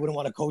that's why I wouldn't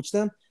want to coach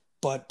them.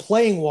 But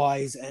playing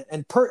wise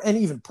and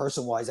even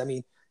person wise, I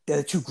mean, they're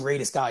the two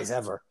greatest guys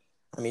ever.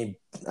 I mean,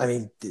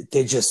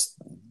 they're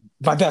just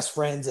my best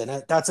friends,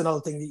 and that's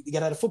another thing that you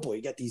get out of football.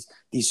 You get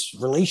these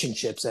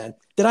relationships, and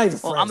then I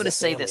have. Well, I'm going to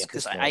say this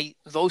because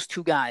those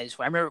two guys.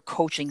 I remember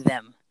coaching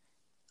them.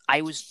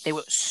 They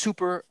were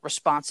super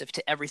responsive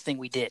to everything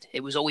we did.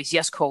 It was always,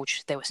 yes,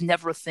 coach. There was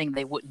never a thing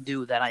they wouldn't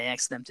do that I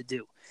asked them to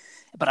do.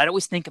 But I'd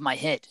always think in my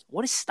head,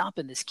 what is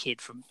stopping this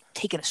kid from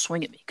taking a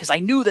swing at me? Because I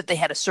knew that they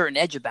had a certain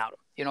edge about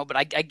him, but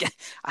I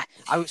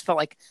always felt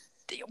like,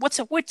 what's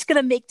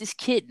going to make this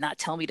kid not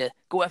tell me to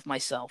go F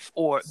myself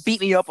or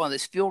beat me up on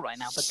this field right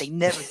now? But they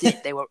never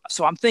did.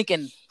 So I'm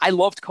thinking I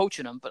loved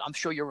coaching them, but I'm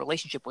sure your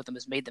relationship with them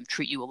has made them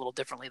treat you a little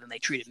differently than they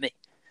treated me.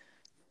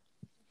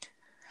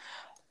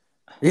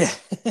 Yeah,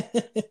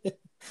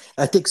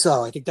 I think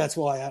so. I think that's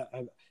why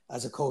I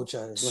as a coach, I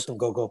let them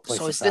go play.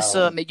 So is this?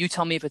 You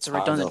tell me if it's a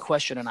redundant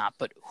question or not.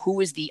 But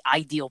who is the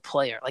ideal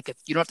player? Like, if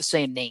you don't have to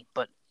say a name,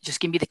 but just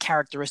give me the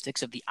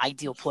characteristics of the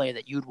ideal player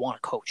that you'd want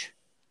to coach.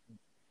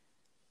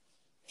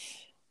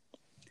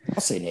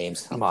 I'll say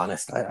names. I'm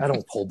honest. I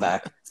don't pull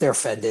back. They're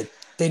offended.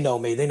 They know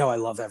me. They know I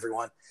love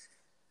everyone.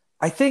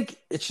 I think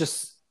it's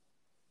just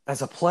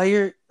as a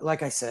player,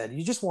 like I said,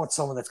 you just want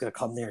someone that's going to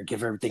come there and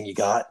give everything you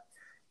got.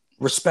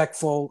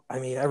 Respectful. I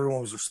mean,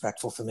 everyone was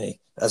respectful for me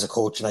as a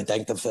coach, and I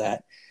thank them for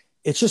that.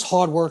 It's just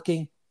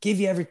hardworking, give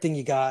you everything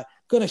you got,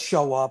 gonna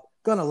show up,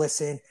 gonna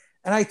listen.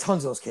 And I had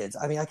tons of those kids.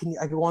 I mean, I can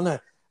go on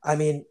there. I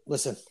mean,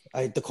 listen,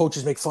 the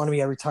coaches make fun of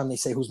me every time they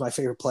say who's my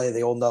favorite player.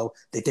 They all know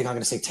they think I'm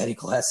gonna say Teddy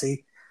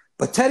Kalesi.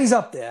 But Teddy's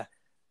up there.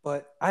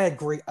 But I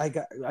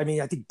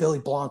think Billy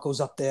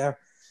Blanco's up there.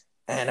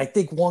 And I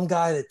think one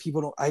guy that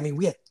people don't,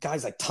 we had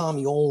guys like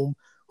Tommy Ohm,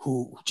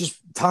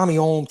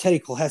 Teddy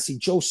Kalesi,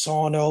 Joe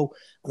Sarno.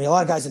 I mean, a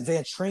lot of guys in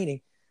advanced training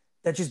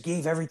that just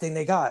gave everything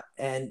they got.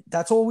 And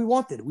that's all we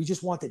wanted. We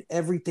just wanted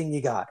everything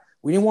you got.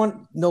 We didn't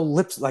want no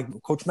lips, like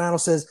Coach Mano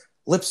says,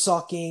 lip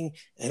sucking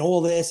and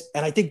all this.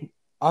 And I think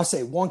I'll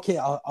say one kid,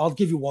 I'll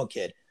give you one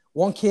kid.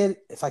 One kid,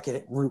 if I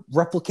could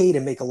replicate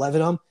and make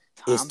 11 of them,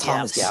 is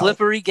Thomas Galley.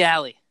 Slippery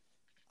Galley.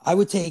 I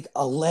would take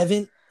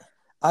 11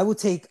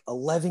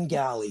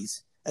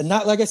 Galleys. And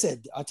not, like I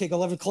said, I'll take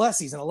 11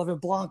 Kalesis and 11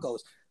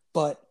 Blancos.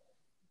 But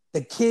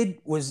the kid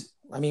was,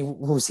 what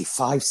was he,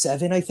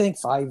 5'7", I think?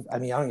 I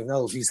don't even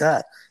know if he's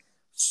that.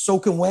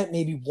 Soaking wet,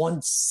 maybe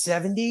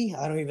 170.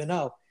 I don't even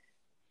know.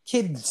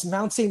 Kid,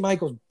 Mount St.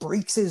 Michael's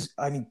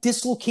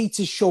dislocates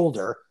his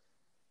shoulder,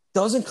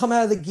 doesn't come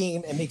out of the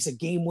game and makes a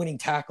game-winning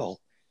tackle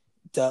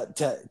to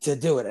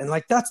do it.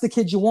 And, that's the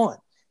kid you want.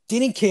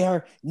 Didn't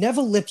care,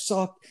 never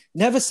lip-sucked,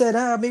 never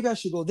said, maybe I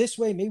should go this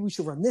way, maybe we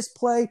should run this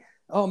play.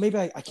 Oh, maybe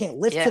I can't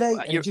lift today.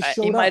 And he just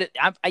showed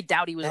up. I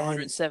doubt he was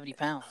 170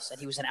 pounds, and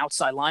he was an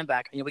outside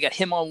linebacker. We got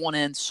him on one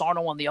end,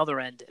 Sarno on the other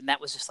end, and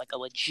that was just a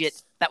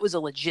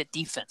legit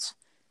defense.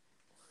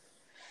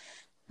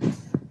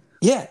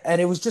 Yeah, and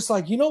it was just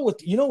like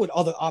what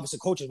other opposite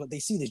coaches, but they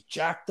see this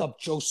jacked up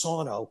Joe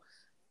Sarno,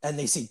 and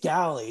they see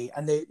Galley,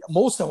 and they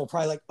most of them will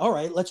probably like, all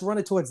right, let's run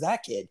it towards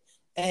that kid.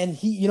 And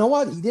he, you know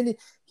what, he didn't.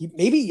 He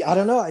maybe I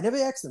don't know. I never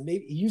asked him.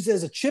 Maybe he used it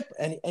as a chip,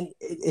 and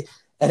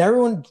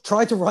everyone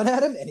tried to run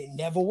at him, and it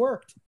never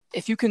worked.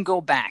 If you can go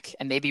back,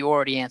 and maybe you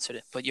already answered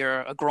it, but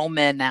you're a grown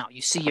man now.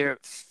 You see your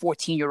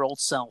 14-year-old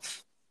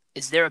self.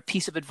 Is there a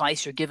piece of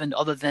advice you're given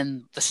other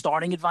than the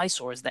starting advice,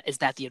 or is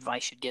that the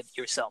advice you'd give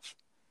yourself?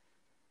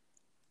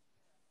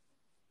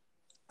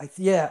 I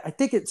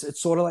think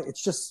it's sort of like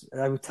it's just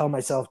I would tell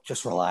myself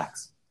just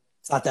relax.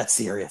 It's not that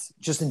serious.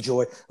 Just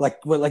enjoy. Like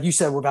you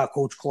said about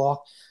Coach Clark,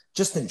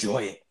 just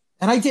enjoy it.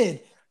 And I did,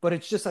 but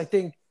it's just I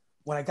think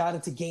when I got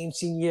into game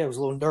senior year, it was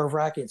a little nerve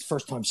wracking. It's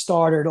first time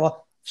starter.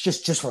 All it's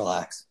just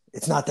relax.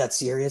 It's not that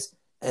serious,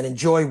 and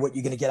enjoy what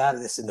you're going to get out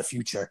of this in the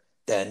future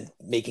than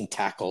making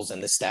tackles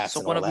and the stats. So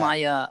and one all of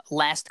that.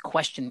 my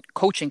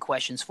coaching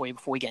questions for you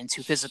before we get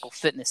into physical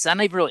fitness. It's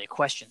not even really a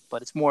question,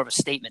 but it's more of a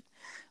statement.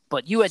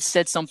 But you had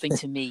said something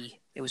to me.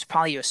 It was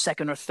probably your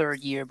second or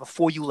third year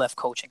before you left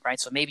coaching, right?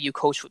 So maybe you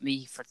coached with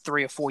me for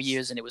 3 or 4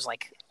 years, and it was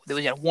like there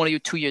was 1 or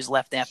 2 years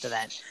left after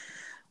that.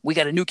 We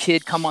got a new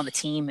kid come on the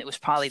team. It was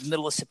probably the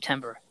middle of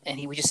September,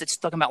 and we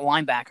just talking about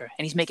linebacker,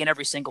 and he's making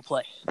every single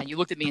play. And you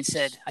looked at me and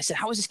said, I said,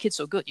 how is this kid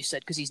so good? You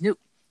said, because he's new.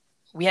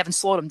 We haven't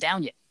slowed him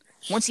down yet.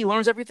 Once he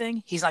learns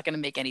everything, he's not going to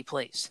make any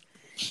plays.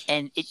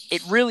 And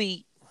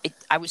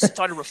I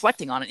started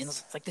reflecting on it, and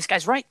it's like, this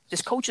guy's right.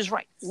 This coach is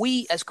right.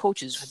 We as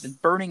coaches have been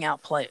burning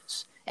out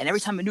players. And every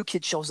time a new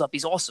kid shows up,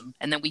 he's awesome.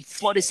 And then we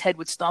flood his head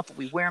with stuff, or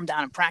we wear him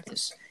down in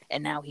practice,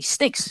 and now he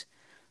stinks.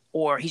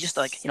 Or he's just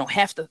like,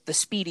 half the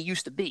speed he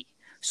used to be.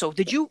 So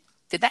did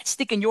that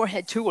stick in your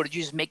head too, or did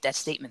you just make that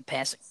statement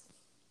passing?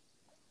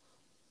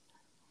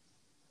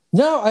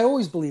 No, I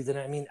always believed in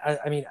it.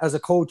 I mean, as a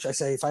coach, I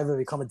say if I ever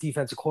become a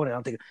defensive coordinator,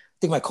 I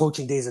think my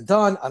coaching days are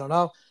done. I don't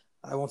know.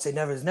 I won't say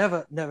never is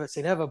never, never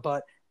say never.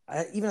 But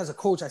even as a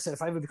coach, I said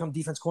if I ever become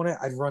defense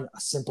coordinator, I'd run a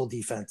simple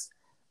defense.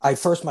 My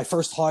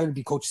first hire would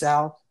be Coach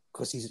Sal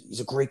because he's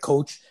a great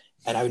coach,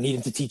 and I would need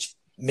him to teach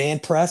man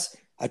press.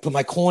 I'd put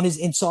my corners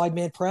inside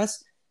man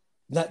press,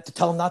 not to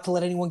tell them not to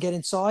let anyone get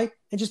inside,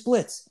 and just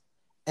blitz,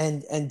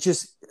 and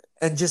just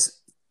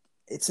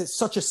it's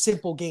such a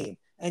simple game.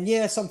 And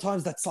yeah,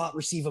 sometimes that slot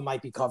receiver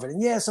might be covered,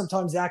 and yeah,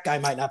 sometimes that guy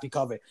might not be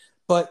covered.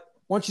 But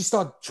once you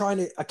start trying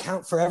to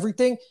account for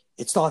everything,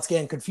 it starts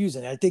getting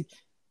confusing. And I think,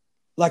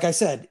 like I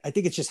said, I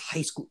think it's just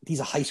high school. These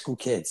are high school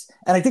kids,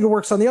 and I think it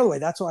works on the other way.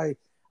 That's why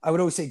I would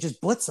always say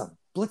just blitz them.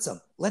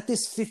 Let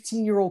this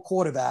 15-year-old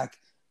quarterback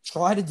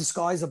try to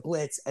disguise a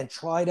blitz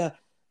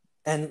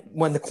and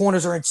when the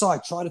corners are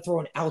inside, try to throw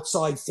an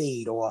outside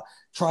fade or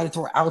try to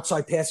throw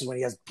outside passes when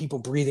he has people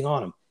breathing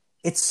on him.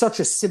 It's such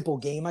a simple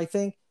game, I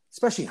think,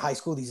 especially in high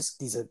school.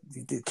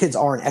 The kids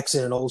aren't X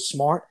and O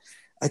smart.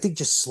 I think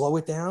just slow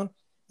it down.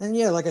 And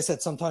yeah, like I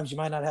said, sometimes you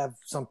might not have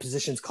some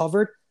positions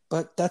covered,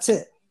 but that's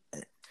it.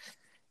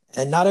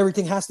 And not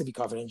everything has to be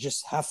covered, and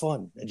just have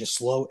fun and just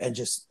slow and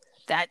just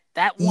that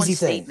one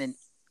statement.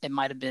 It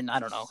might have been, I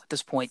don't know, at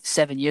this point,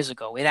 7 years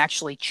ago. It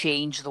actually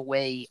changed the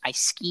way I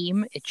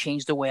scheme. It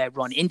changed the way I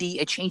run Indy.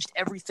 It changed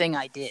everything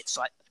I did.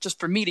 So just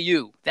for me to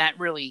you, that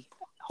really,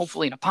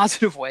 hopefully in a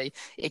positive way,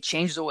 it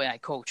changed the way I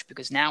coach,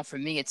 because now for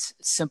me it's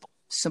simple.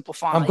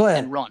 Simplify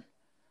and run.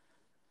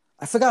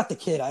 I forgot the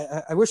kid.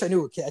 I wish I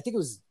knew a kid. I think it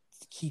was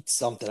Keith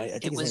something. I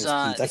think his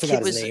name was Keith. I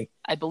forgot his name.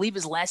 I believe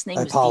his last name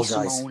was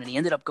DeSimone, and he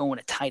ended up going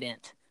to tight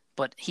end.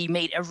 But he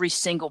made every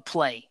single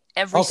play.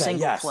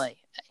 Play.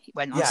 He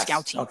went on the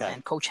scout team,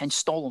 and Coach Hench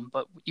stole him.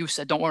 But you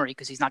said, don't worry,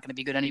 because he's not going to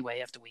be good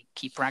anyway after we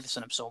keep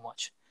practicing him so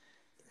much.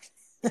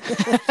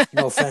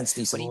 No offense,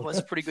 DeSimone. But he was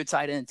a pretty good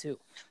tight end, too.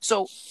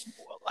 So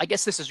I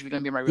guess this is going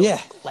to be my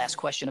last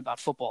question about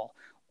football.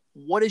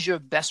 What is your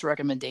best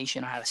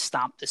recommendation on how to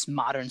stop this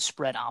modern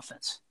spread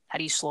offense? How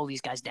do you slow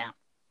these guys down?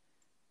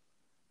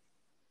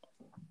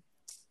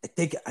 I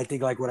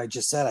think like what I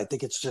just said, I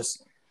think it's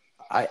just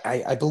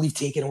I believe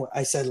taking what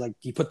I said, like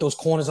you put those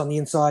corners on the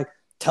inside,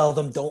 tell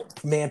them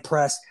don't man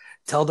press,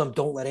 tell them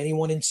don't let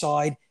anyone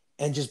inside,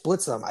 and just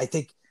blitz them. I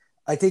think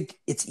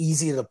it's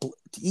easy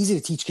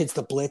to teach kids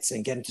to blitz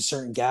and get into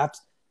certain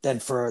gaps than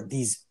for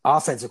these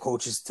offensive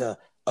coaches to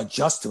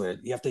adjust to it.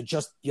 You have to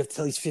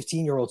tell these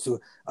 15-year-olds to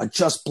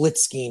adjust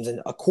blitz schemes,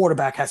 and a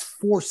quarterback has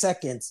 4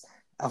 seconds.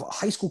 A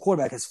high school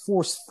quarterback has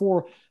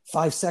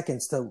 5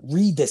 seconds to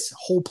read this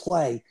whole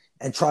play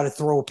and try to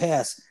throw a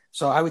pass.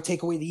 So I would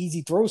take away the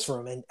easy throws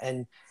from him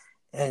and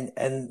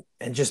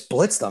just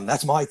blitz them.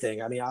 That's my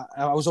thing. I mean,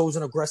 I was always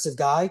an aggressive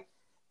guy,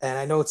 and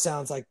I know it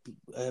sounds like,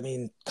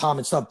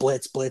 common stuff,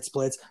 blitz,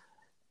 but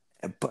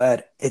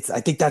I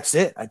think that's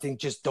it. I think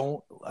just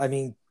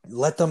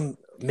let them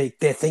make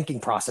their thinking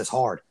process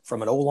hard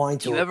from an O-line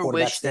to a quarterback. Do you ever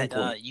wish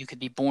that you could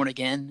be born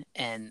again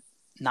and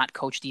not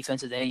coach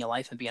defense a day in your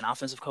life and be an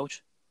offensive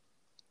coach?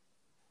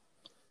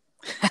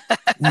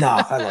 No,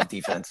 I love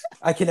defense.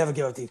 I can never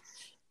give up defense.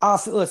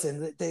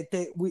 Listen,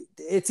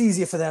 it's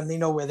easier for them. They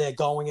know where they're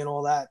going and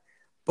all that.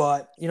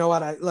 But you know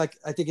what?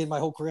 I think in my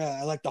whole career,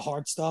 I like the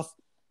hard stuff.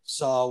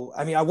 So,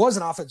 I mean, I was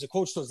an offensive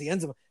coach towards the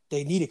end of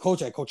they needed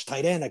coach. I coached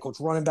tight end, I coached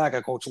running back,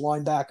 I coached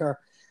linebacker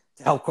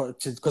to help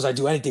because I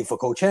do anything for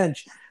Coach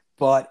Hench.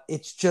 But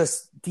it's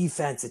just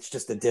defense. It's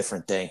just a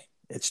different thing.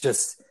 It's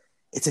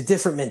a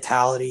different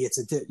mentality.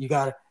 You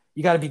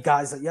gotta be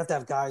guys that you have to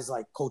have guys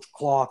like Coach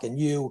Clark and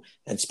you,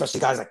 and especially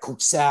guys like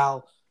Coach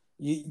Sal.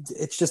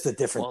 It's just a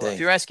different thing. If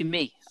you're asking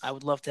me, I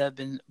would love to have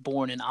been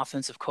born an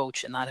offensive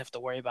coach and not have to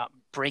worry about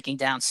breaking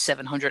down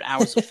 700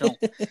 hours of film.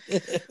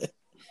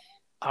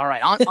 All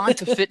right, on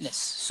to fitness.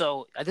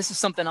 So this is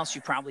something else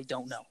you probably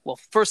don't know. Well,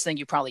 first thing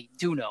you probably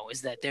do know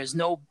is that there's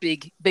no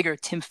bigger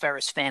Tim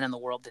Ferriss fan in the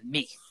world than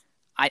me.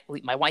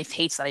 My wife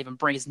hates that I even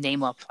bring his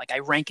name up. Like, I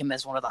rank him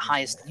as one of the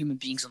highest human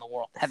beings in the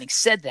world. Having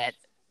said that,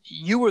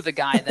 you were the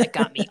guy that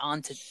got me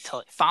on to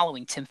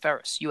following Tim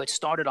Ferriss. You had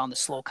started on the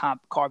slow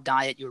carb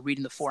diet. You were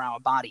reading the 4 Hour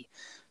Body.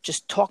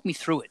 Just talk me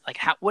through it. Like,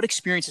 what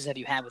experiences have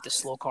you had with the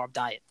slow carb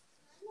diet?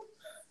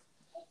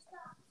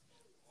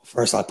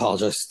 First, I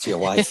apologize to your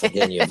wife for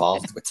getting you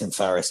involved with Tim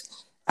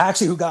Ferriss.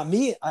 Actually, who got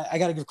me, I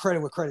got to give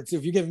credit where credit's due.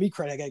 If you're giving me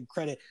credit, I got to give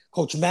credit.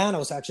 Coach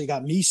Manos actually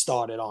got me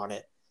started on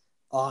it,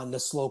 on the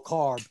slow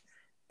carb.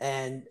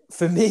 And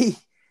for me,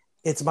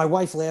 it's my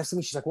wife laughs at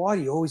me. She's like, why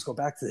do you always go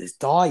back to this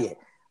diet?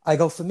 I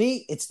go, for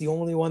me, it's the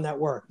only one that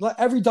worked.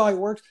 Every diet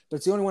works, but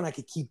it's the only one I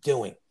could keep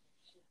doing.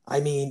 I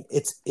mean,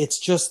 it's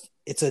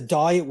a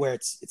diet where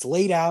it's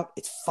laid out.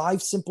 It's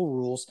 5 simple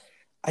rules.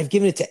 I've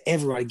given it to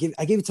everyone.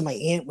 I gave it to my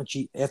aunt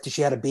after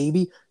she had a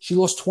baby. She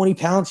lost 20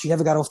 pounds. She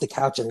never got off the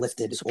couch and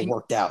lifted or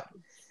worked out.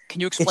 Can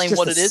you explain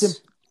what it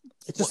is?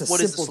 It's just what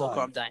is the slow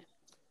carb diet?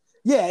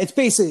 Yeah, it's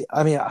basically.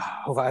 I mean,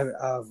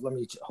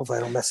 hopefully I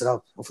don't mess it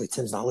up. Hopefully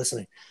Tim's not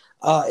listening.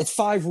 It's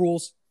 5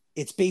 rules.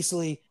 It's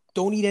basically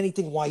don't eat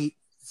anything white,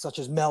 such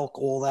as milk,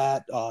 all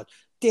that,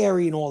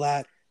 dairy, and all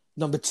that.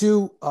 Number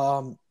 2,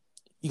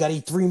 you got to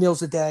eat 3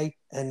 meals a day,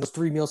 and those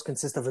 3 meals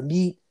consist of a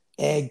meat,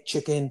 egg,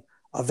 chicken,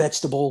 a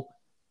vegetable,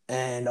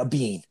 and a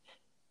bean.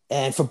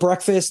 And for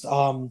breakfast,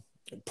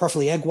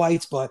 preferably egg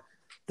whites. But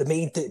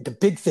the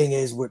big thing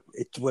is what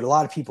a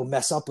lot of people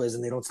mess up with,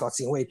 and they don't start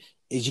seeing weight,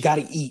 is you got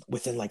to eat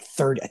within like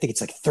 30. I think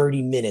it's like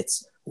 30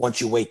 minutes once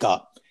you wake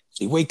up.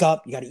 So you wake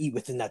up, you got to eat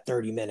within that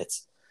 30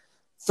 minutes.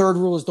 Third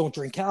rule is don't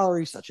drink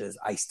calories, such as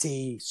iced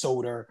tea,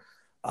 soda.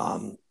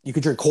 You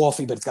could drink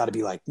coffee, but it's got to be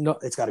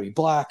it's got to be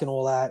black and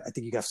all that. I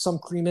think you got some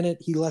cream in it.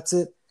 He lets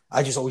it.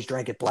 I just always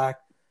drank it black.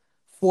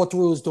 Fourth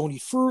rule is don't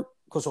eat fruit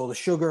because all the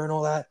sugar and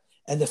all that.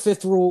 And the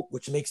 5th rule,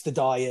 which makes the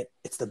diet,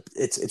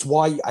 it's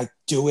why I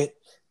do it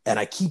and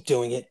I keep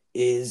doing it,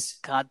 is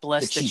God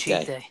bless the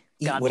cheat day.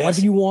 Eat whatever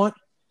you want.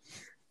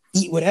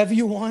 Eat whatever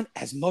you want,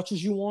 as much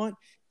as you want.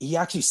 He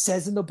actually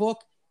says in the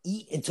book,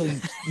 eat until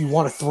you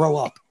want to throw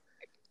up.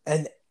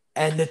 And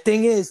the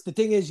thing is,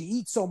 you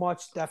eat so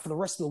much that for the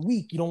rest of the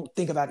week, you don't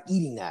think about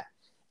eating that.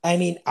 I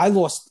mean, I've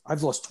lost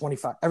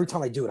 25. Every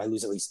time I do it, I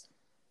lose at least.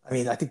 I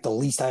mean, I think the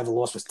least I ever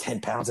lost was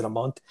 10 pounds in a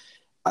month.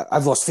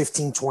 I've lost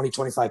 15, 20,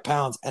 25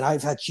 pounds. And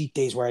I've had cheat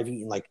days where I've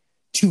eaten like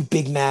 2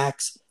 Big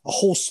Macs, a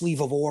whole sleeve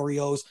of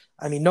Oreos.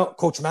 I mean,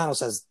 Coach Manos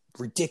has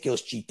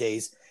ridiculous cheat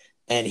days.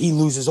 And he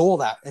loses all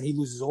that. And he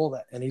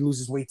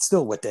loses weight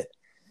still with it.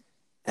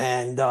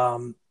 And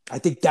I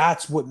think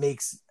that's what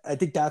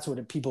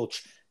people...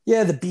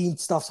 Yeah, the bean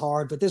stuff's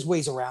hard, but there's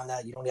ways around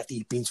that. You don't have to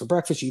eat beans for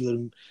breakfast. You eat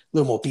a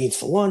little more beans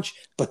for lunch.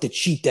 But the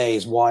cheat day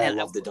is why I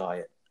love the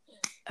diet.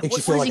 Makes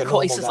you feel like a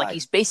normal guy. He says like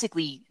he's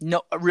basically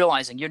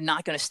realizing you're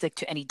not going to stick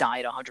to any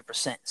diet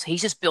 100%. So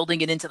he's just building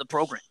it into the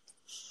program.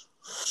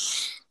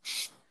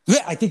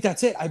 Yeah, I think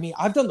that's it. I mean,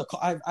 I've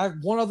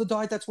one other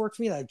diet that's worked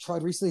for me that I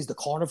tried recently is the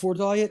carnivore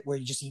diet, where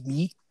you just eat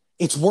meat.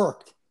 It's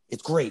worked.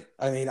 It's great.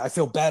 I mean, I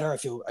feel better. I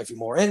feel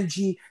more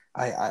energy.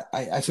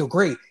 I feel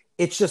great.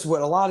 It's just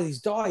with a lot of these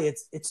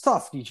diets, it's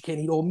tough. You can't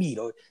eat all meat,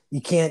 or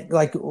you can't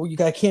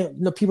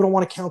people don't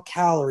want to count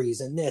calories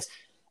and this.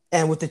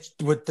 And what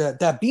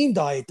that bean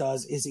diet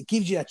does is it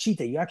gives you that cheat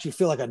day. You actually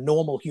feel like a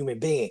normal human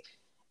being.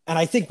 And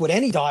I think with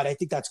any diet, I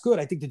think that's good.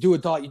 I think to do a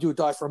diet, you do a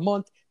diet for a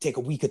month, take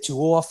a week or 2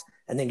 off,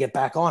 and then get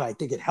back on. I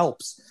think it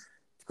helps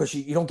because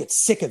you don't get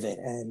sick of it.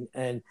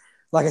 And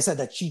like I said,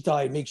 that cheat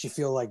diet makes you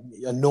feel like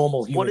a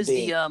normal human being. What is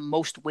the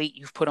most weight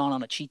you've put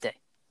on a cheat day?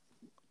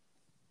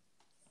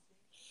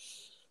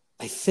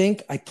 I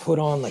think I put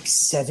on like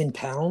 7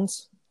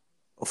 pounds,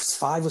 or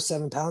 5 or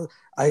 7 pounds.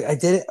 I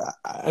did it.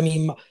 I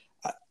mean,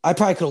 I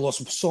probably could have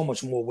lost so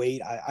much more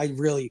weight. I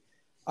really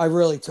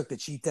took the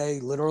cheat day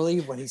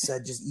literally when he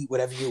said just eat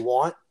whatever you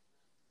want.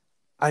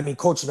 I mean,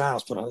 Coach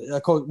Manos put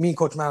on. Me and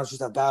Coach Manos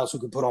just have battles who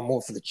can put on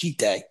more for the cheat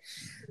day.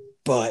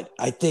 But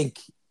I think,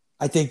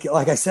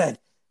 like I said,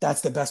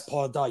 that's the best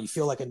part of the diet. You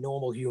feel like a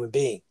normal human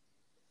being,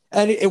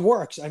 and it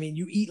works. I mean,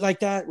 you eat like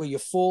that where you're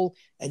full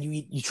and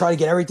you try to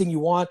get everything you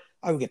want.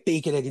 I would get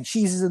bacon, egg, and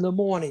cheeses in the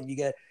morning. You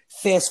get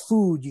fast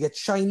food. You get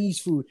Chinese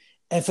food.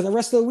 And for the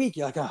rest of the week,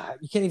 you're like,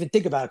 you can't even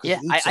think about it. Yeah,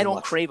 I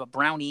don't crave a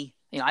brownie.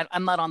 You know,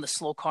 I'm not on the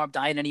slow carb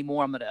diet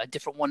anymore. I'm at a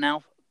different one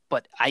now.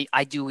 But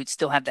I do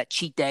still have that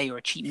cheat day or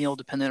a cheat meal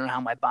depending on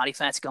how my body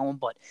fat's going.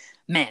 But,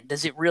 man,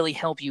 does it really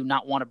help you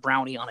not want a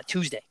brownie on a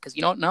Tuesday? Because,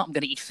 no, I'm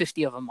going to eat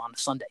 50 of them on a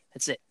Sunday.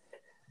 That's it.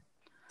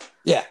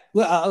 Yeah.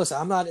 Well, listen,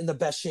 I'm not in the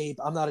best shape.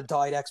 I'm not a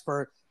diet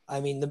expert. I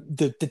mean,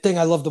 the thing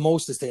I love the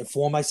most is to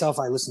inform myself.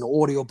 I listen to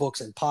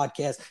audiobooks and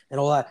podcasts and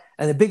all that.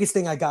 And the biggest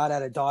thing I got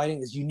out of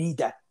dieting is you need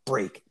that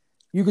break.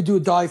 You could do a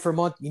diet for a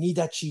month. You need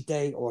that cheat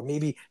day, or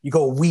maybe you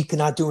go a week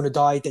not doing a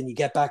diet, then you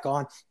get back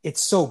on.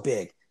 It's so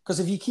big because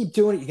if you keep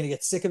doing it, you're gonna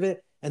get sick of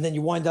it, and then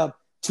you wind up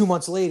 2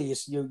 months later,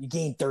 you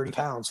gain 30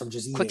 pounds from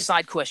just Quick eating.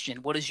 side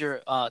question: what is your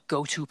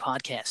go-to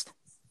podcast?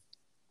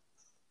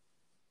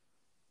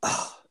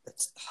 Oh,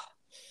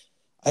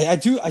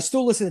 I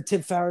still listen to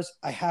Tim Ferriss,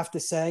 I have to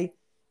say,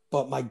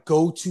 but my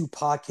go-to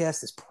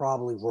podcast is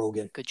probably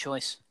Rogan. Good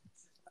choice.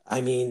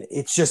 I mean,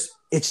 it's just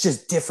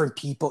different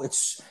people.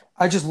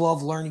 I just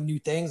love learning new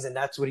things, and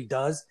that's what he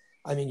does.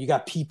 I mean, you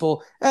got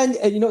people, and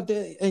you know,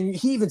 and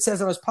he even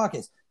says on his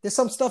podcast, there's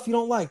some stuff you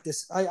don't like.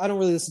 I don't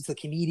really listen to the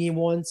comedian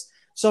ones.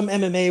 Some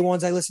MMA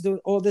ones I listen to,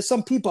 or there's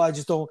some people I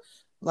just don't.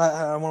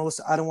 I want to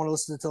listen. I don't want to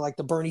listen to like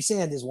the Bernie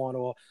Sanders one,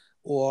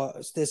 or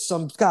there's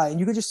some guy, and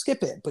you could just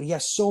skip it. But he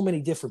has so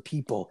many different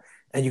people,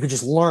 and you could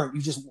just learn.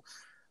 You just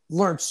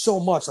learn so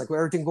much. Like with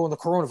everything going to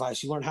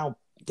coronavirus, you learn how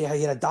he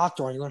had a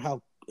doctor on. You learn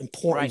how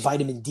important Right.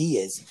 vitamin D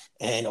is,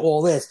 and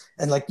all this,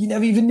 and like you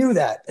never even knew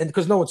that, and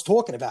because no one's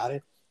talking about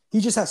it, he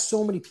just has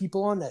so many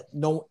people on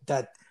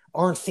that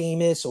aren't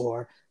famous,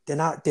 or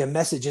their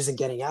message isn't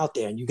getting out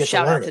there, and you get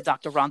Shout to learn out to it.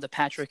 Dr. Rhonda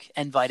Patrick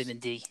and vitamin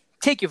D.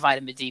 Take your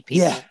vitamin D,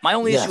 people. Yeah. My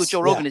only issue with Yes.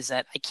 Joe Yeah. Rogan is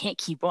that I can't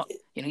keep up.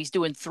 You know, he's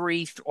doing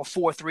 3 or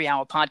 4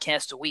 3-hour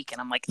podcasts a week,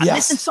 and I'm like, I'm Yes.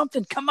 missing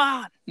something. Come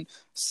on,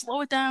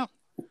 slow it down.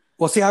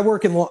 Well, see, I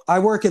work in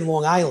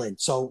Long Island,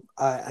 so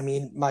I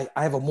mean,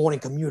 I have a morning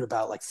commute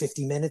about like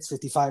 50 minutes,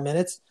 55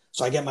 minutes.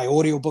 So I get my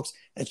audiobooks.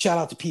 And shout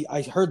out to Pete.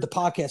 I heard the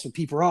podcast with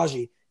Pete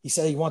Paraji. He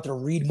said he wanted to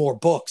read more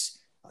books.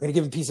 I'm gonna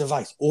give him a piece of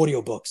advice: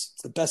 audiobooks.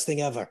 It's the best thing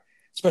ever,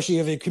 especially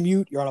if you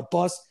commute, you're on a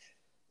bus.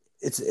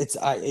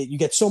 You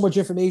get so much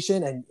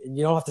information, and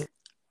you don't have to.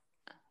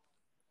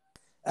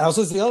 And I was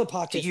listening to the other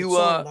podcast. Do you?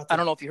 I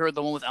don't know if you heard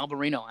the one with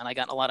Alberino, and I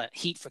got a lot of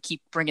heat for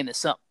keep bringing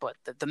this up, but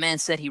the man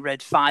said he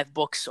read 5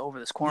 books over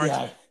this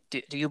quarantine.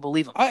 Yeah. Do you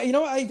believe him?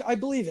 I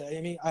believe it.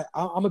 I mean,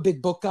 I'm a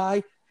big book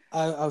guy.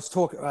 I was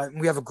talking.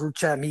 We have a group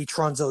chat: me,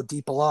 Trunzo,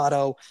 Deep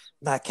Pilato,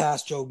 Matt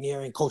Cass, Joe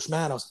Neary, and Coach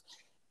Manos,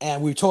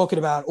 and we were talking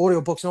about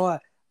audiobooks and all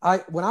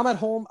that. When I'm at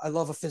home, I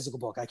love a physical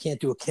book. I can't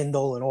do a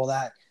Kindle and all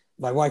that.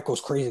 My wife goes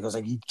crazy because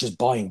like, you just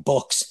buying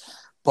books.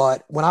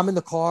 But when I'm in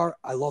the car,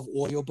 I love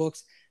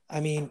audiobooks.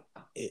 I mean,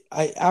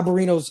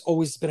 Alberino's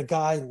always been a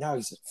guy. Now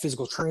he's a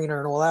physical trainer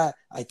and all that,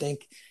 I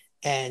think,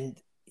 and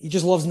he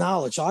just loves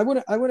knowledge. So I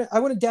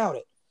wouldn't doubt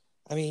it.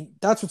 I mean,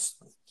 that's what's.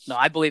 No,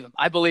 I believe him.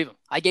 I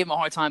gave him a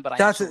hard time, but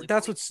that's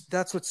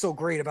what's so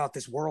great about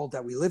this world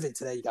that we live in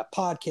today. You got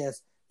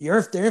podcasts.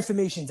 Their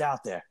information's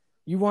out there.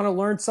 You want to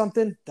learn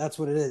something? That's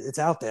what it is. It's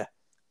out there.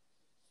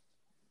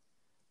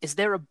 Is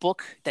there a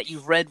book that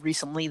you've read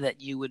recently that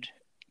you would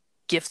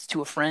gift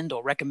to a friend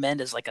or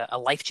recommend as like a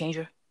life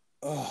changer?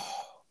 Oh,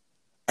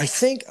 I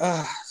think.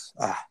 I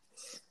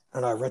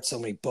don't know. I read so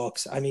many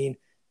books. I mean,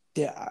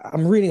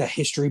 I'm reading a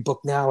history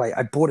book now.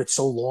 I bought it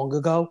so long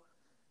ago,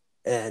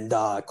 and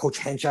Coach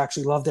Hench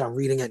actually loved it. I'm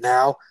reading it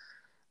now.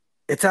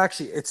 It's a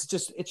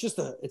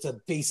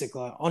basic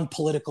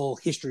unpolitical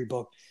history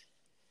book.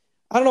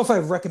 I don't know if I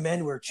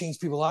recommend where it changed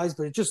people's lives,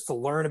 but it's just to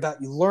learn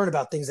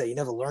about things that you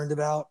never learned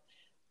about.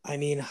 I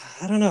mean,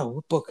 I don't know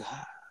what book.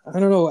 I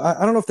don't know.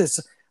 I don't know if this.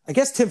 I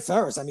guess Tim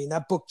Ferriss. I mean,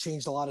 that book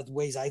changed a lot of the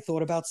ways I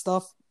thought about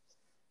stuff.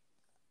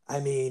 I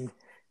mean,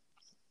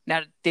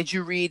 now, did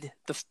you read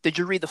the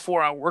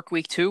 4-Hour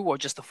Workweek too, or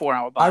just the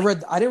 4-Hour Body?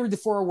 I didn't read the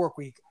 4-Hour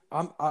Workweek.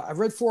 I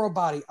read 4-Hour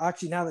Body.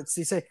 Actually, now that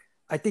they say,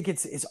 I think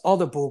it's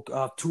other book,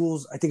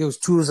 Tools. I think it was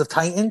Tools of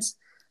Titans.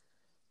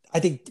 I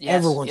think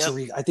everyone should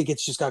read. I think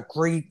it's just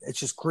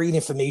great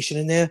information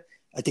in there.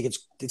 I think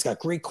it's got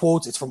great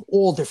quotes. It's from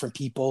all different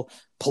people,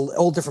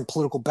 all different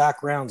political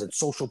backgrounds and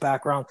social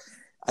background.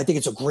 I think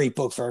it's a great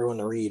book for everyone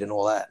to read and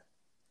all that.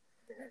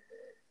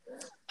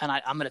 And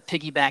I'm going to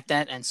piggyback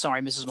that. And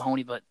sorry, Mrs.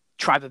 Mahoney, but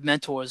Tribe of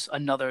Mentors,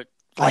 another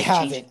I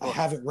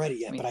haven't read it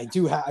yet, but I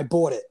do. I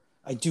bought it.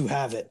 I do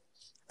have it.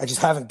 I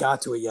just haven't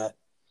got to it yet.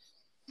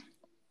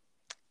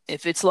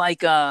 If it's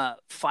like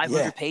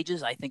 500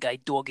 pages, I think I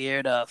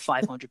dog-eared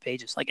 500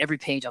 pages. Like every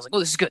page, I was like, "Oh,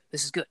 this is good.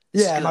 This is good."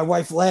 My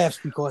wife laughs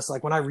because,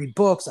 like, when I read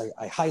books,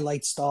 I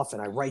highlight stuff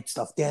and I write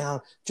stuff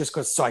down just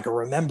so I can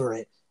remember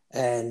it.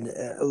 And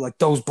like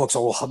those books are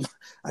all,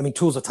 I mean,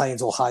 Tools of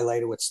Titans all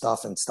highlighted with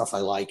stuff and stuff I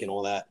like and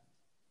all that.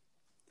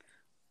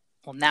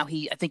 Well, now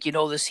I think you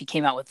know this, he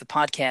came out with the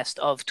podcast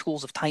of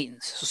Tools of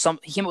Titans. So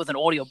he came out with an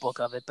audiobook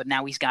of it, but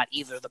now he's got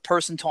either the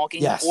person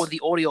talking or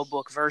the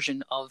audiobook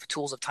version of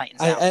Tools of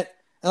Titans.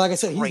 And like I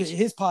said,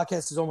 his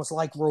podcast is almost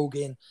like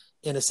Rogan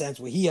in a sense,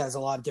 where he has a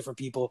lot of different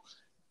people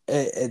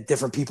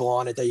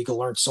on it that you can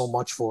learn so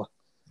much for.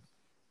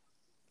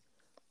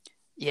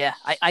 Yeah,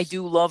 I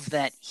do love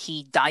that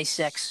he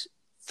dissects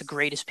the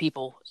greatest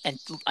people, and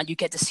you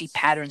get to see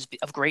patterns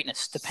of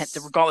greatness,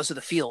 regardless of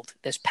the field.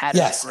 There's patterns.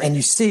 Yes, and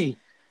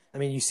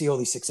you see all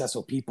these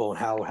successful people and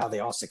how they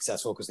are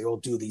successful because they all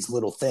do these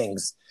little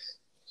things.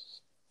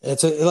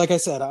 Like I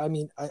said, I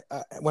mean,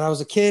 when I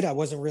was a kid, I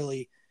wasn't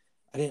really,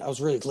 I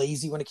was really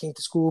lazy when it came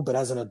to school, but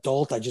as an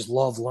adult, I just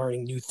love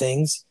learning new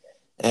things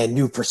and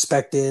new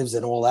perspectives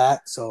and all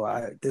that.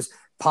 So this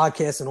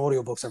podcasts and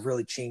audiobooks have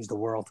really changed the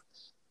world.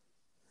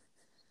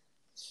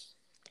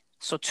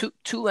 So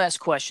two last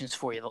questions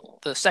for you.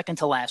 The second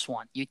to last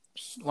one.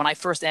 When I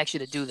first asked you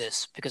to do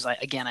this, because I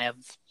have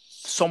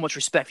so much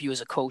respect for you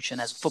as a coach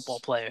and as a football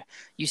player,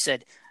 you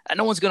said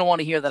no one's going to want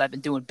to hear that I've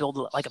been doing build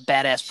like a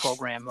badass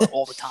program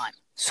all the time.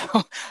 So,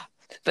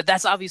 but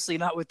that's obviously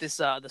not what this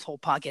whole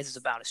podcast is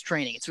about. It's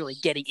training. It's really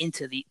getting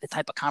into the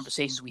type of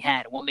conversations we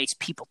had and what makes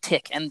people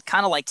tick, and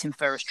kind of like Tim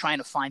Ferriss, trying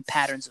to find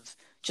patterns of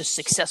just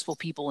successful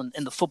people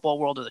in the football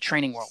world or the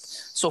training world.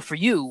 So for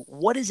you,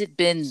 what has it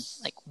been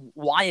like?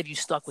 Why have you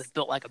stuck with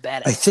Built Like a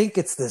Badass? I think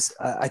it's this.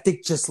 I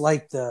think just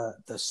like the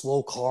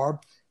slow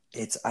carb,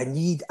 I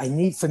need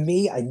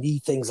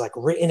things like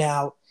written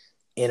out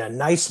in a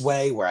nice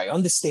way where I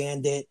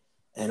understand it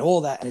and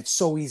all that, and it's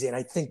so easy. And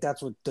I think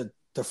that's what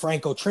the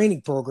Franco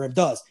training program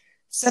does.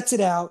 Sets it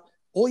out.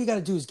 All you got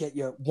to do is get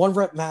your 1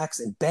 rep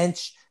max and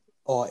bench,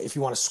 or if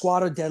you want to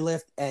squat or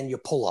deadlift, and your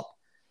pull up.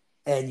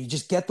 And you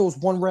just get those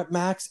 1 rep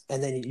max,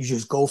 and then you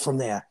just go from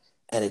there.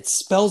 And it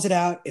spells it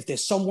out. If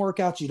there's some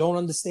workouts you don't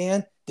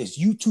understand, there's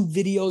YouTube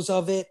videos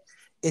of it.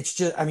 It's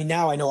just, I mean,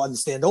 now I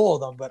understand all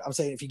of them, but I'm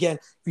saying if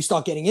you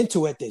start getting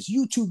into it, there's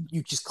YouTube.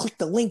 You just click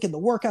the link and the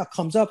workout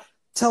comes up,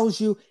 tells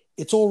you,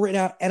 it's all written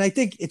out. And I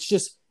think it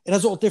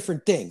has all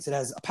different things. It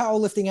has a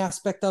powerlifting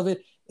aspect of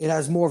it. It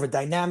has more of a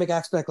dynamic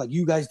aspect like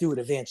you guys do at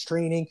Advanced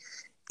Training.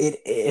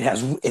 It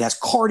has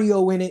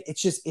cardio in it.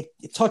 It's just,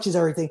 it touches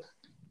everything.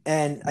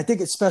 And I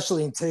think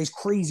especially in today's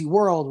crazy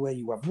world where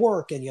you have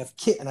work and you have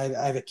kid, and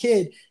I have a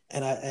kid,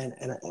 and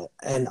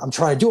I'm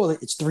trying to do all it.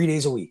 It's 3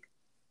 days a week.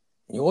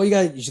 And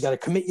you just got to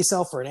commit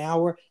yourself for an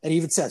hour. And it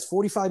even says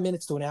 45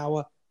 minutes to an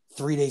hour,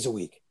 3 days a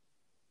week.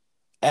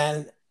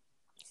 And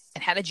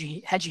how'd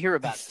you hear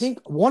about it? I think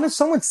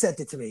someone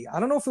sent it to me. I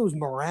don't know if it was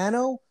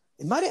Morano.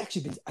 It might have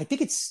actually been. I think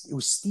it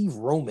was Steve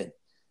Roman.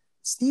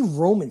 Steve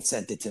Roman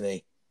sent it to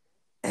me,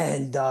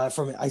 and I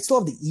still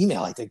have the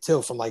email. I think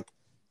too, from like.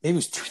 Maybe it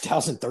was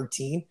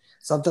 2013,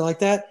 something like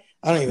that.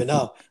 I don't even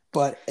know.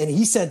 And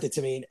he sent it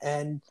to me,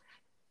 and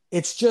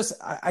it's just,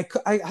 I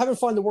haven't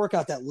found the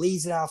workout that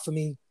lays it out for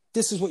me.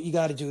 This is what you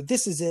got to do.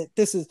 This is it.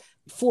 This is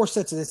 4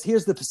 sets of this.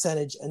 Here's the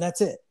percentage, and that's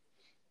it.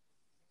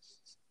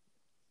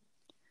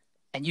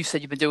 And you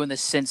said you've been doing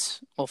this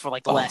for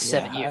like the last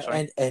 7 years,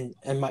 right? And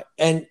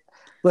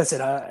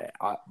listen,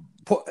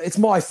 it's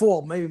my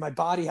fault. Maybe my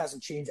body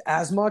hasn't changed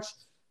as much.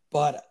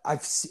 But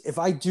if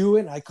I do it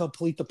and I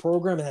complete the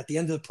program, and at the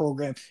end of the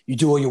program, you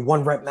do all your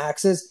 1 rep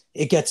maxes,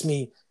 it gets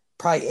me,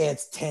 probably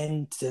adds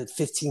 10 to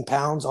 15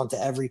 pounds onto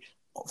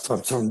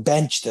from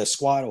bench to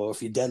squat, or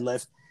if you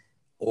deadlift,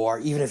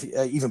 or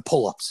even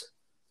pull-ups.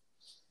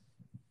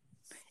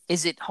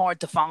 Is it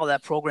hard to follow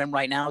that program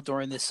right now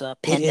during this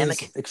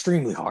pandemic? It is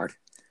extremely hard.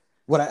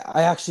 What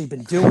I actually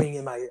been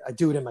doing I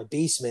do it in my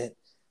basement.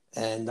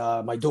 And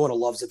my daughter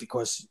loves it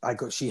because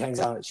she hangs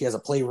out. She has a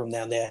playroom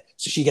down there,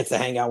 so she gets to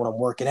hang out when I'm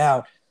working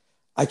out.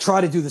 I try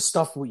to do the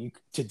stuff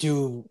to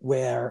do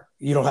where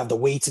you don't have the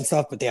weights and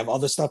stuff, but they have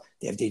other stuff.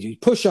 They do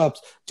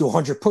push-ups, do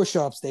 100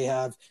 push-ups. They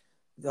have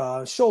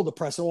shoulder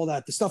press and all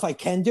that. The stuff I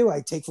can do,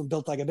 I take from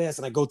Built Like a Bass,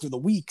 and I go through the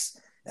weeks,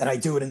 and I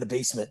do it in the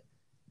basement.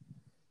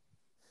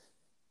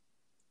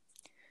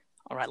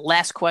 All right,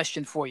 last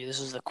question for you.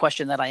 This is the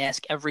question that I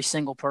ask every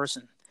single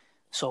person.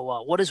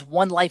 So what is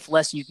one life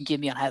lesson you can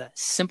give me on how to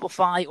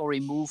simplify or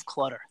remove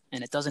clutter?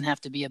 And it doesn't have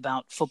to be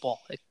about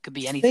football. It could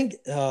be anything. I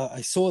think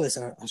I saw this,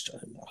 and I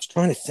was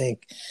trying to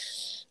think.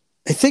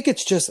 I think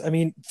it's just, I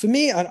mean, for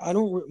me, I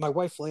don't, my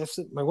wife laughs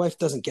at, my wife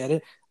doesn't get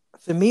it.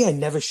 For me, I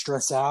never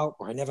stress out,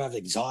 or I never have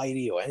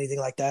anxiety or anything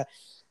like that.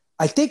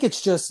 I think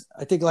it's just,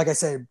 like I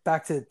said,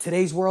 back to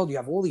today's world, you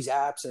have all these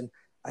apps, and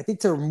I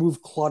think to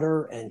remove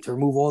clutter and to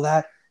remove all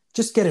that,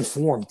 just get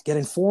informed.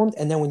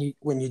 And then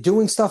when you're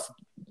doing stuff,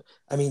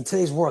 I mean,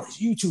 today's world, there's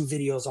YouTube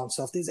videos on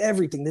stuff. There's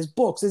everything. There's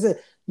books.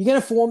 You get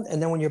informed,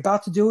 and then when you're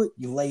about to do it,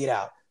 you lay it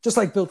out. Just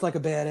like Built Like a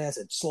Badass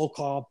and slow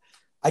carb.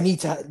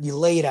 You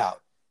lay it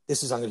out. I'm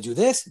going to do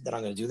this, then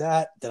I'm going to do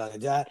that, then I'm going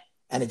to do that.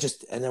 And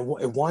then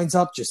it winds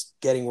up just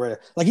getting rid of,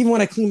 like, even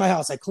when I clean my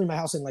house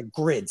in like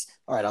grids.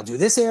 All right, I'll do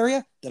this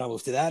area, then I'll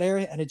move to that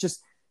area. And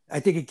I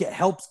think it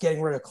helps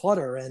getting rid of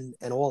clutter and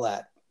all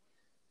that.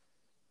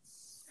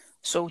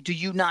 So do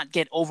you not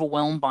get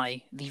overwhelmed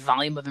by the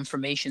volume of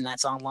information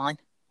that's online?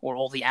 Or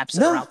all the apps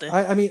that are out there?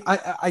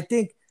 I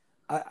think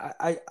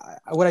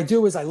what I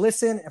do is I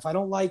listen. If I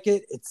don't like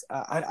it,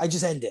 I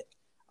just end it.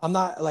 I'm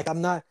not like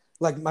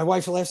my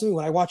wife laughs at me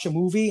when I watch a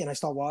movie and I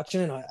start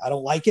watching and I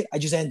don't like it. I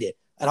just end it,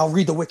 and I'll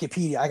read the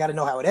Wikipedia. I got to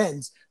know how it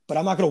ends, but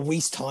I'm not going to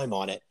waste time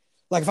on it.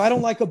 Like if I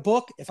don't like a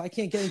book, if I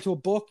can't get into a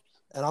book,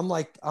 and I'm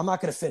not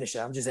going to finish it,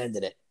 I'm just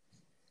ending it.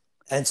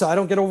 And so I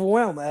don't get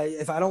overwhelmed.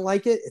 If I don't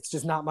like it, it's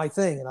just not my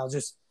thing, and I'll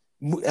just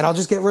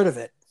get rid of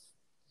it.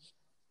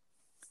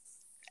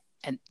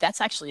 And that's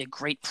actually a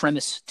great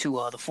premise to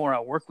the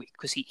 4-Hour Workweek,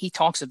 because he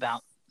talks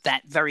about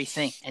that very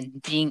thing.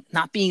 And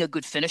not being a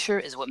good finisher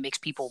is what makes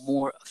people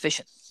more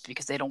efficient,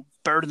 because they don't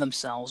burden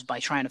themselves by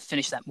trying to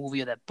finish that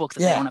movie or that book that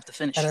they don't have to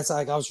finish. And it's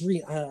like I was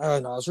reading. I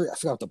don't know. I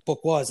forgot what the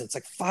book was. It's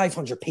like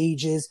 500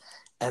 pages,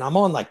 and I'm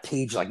on like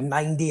page like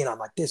 90, and I'm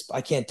like, this,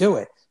 I can't do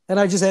it, and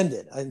I just end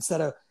it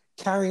instead of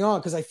carrying on,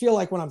 because I feel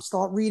like when I'm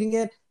start reading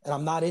it and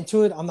I'm not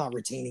into it, I'm not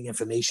retaining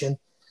information.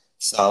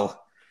 So.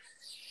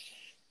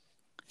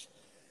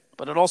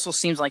 But it also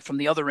seems like from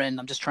the other end,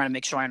 I'm just trying to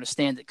make sure I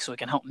understand it so it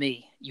can help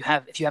me.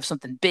 If you have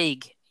something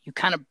big, you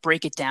kind of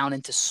break it down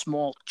into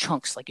small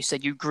chunks. Like you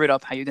said, you grid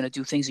up how you're going to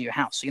do things in your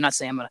house. So you're not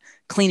saying, I'm going to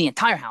clean the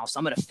entire house.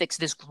 I'm going to fix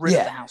this grid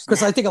of the house.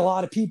 Because I think a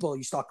lot of people,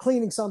 you start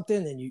cleaning something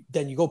and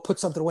then you go put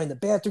something away in the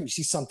bathroom. You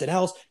see something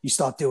else, you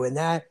start doing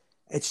that.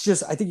 It's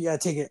just, I think you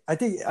got to take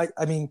it.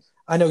 I mean,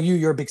 I know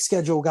you're a big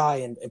schedule guy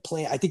and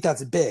plan. I think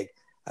that's big.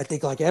 I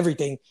think like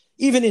everything,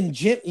 even in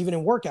gym, even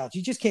in workouts,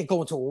 you just can't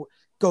go into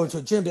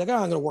a gym, be like, oh,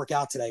 I'm going to work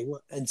out today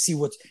and see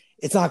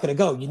it's not going to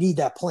go. You need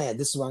that plan.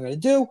 This is what I'm going to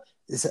do.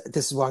 This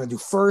is what I'm going to do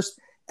first.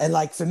 And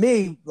like for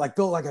me, like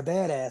built like a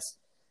badass,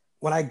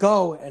 when I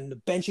go and the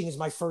benching is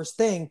my first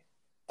thing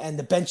and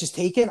the bench is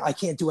taken, I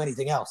can't do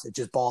anything else. It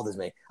just bothers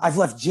me. I've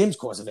left gyms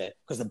because of it,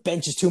 because the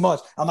bench is too much.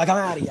 I'm like, I'm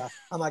out of here.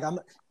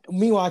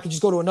 Meanwhile, I could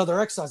just go to another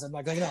exercise. I'm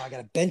like, no, I got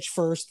to bench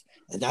first.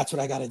 And that's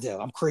what I got to do.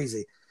 I'm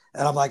crazy.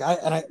 And I'm like,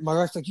 my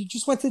wife's like, you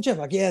just went to the gym. I'm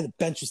like, yeah, the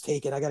bench was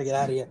taken. I got to get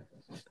out of here.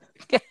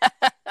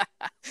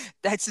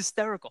 That's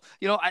hysterical.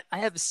 I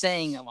have a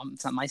saying,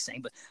 it's not my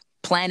saying, but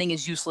planning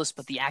is useless,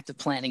 but the act of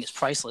planning is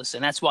priceless.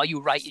 And that's why you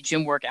write your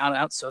gym workout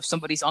out. So if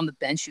somebody's on the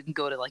bench, you can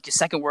go to like your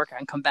second workout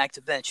and come back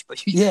to bench.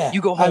 But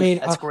you go home. I mean,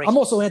 that's great. I'm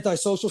also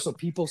antisocial, so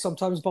people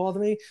sometimes bother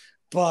me.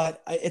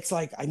 But it's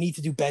like I need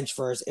to do bench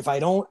first. If I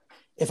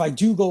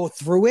do go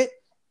through it,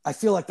 I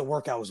feel like the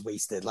workout was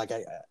wasted. Like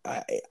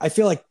I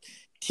feel like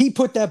he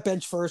put that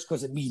bench first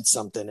because it means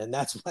something, and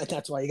that's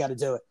why you got to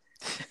do it.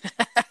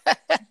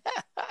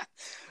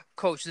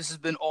 Coach, this has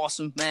been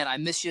awesome, man. I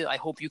miss you. I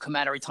hope you come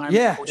out of retirement.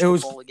 Yeah, it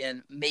was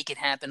again. Make it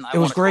happen. It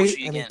was great.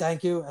 I mean,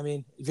 thank you. I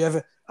mean, if you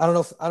ever, I don't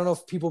know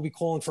if people will be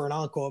calling for an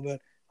encore,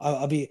 but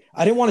I'll be.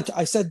 I didn't want to.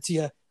 I said to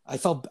you, I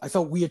felt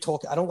weird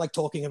talking. I don't like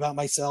talking about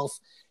myself,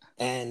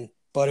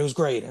 but it was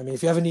great. I mean,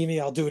 if you ever need me,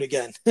 I'll do it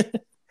again.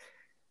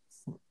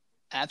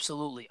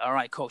 Absolutely. All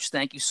right, Coach.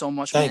 Thank you so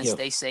much, man.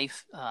 Stay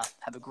safe.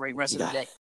 Have a great rest of the day.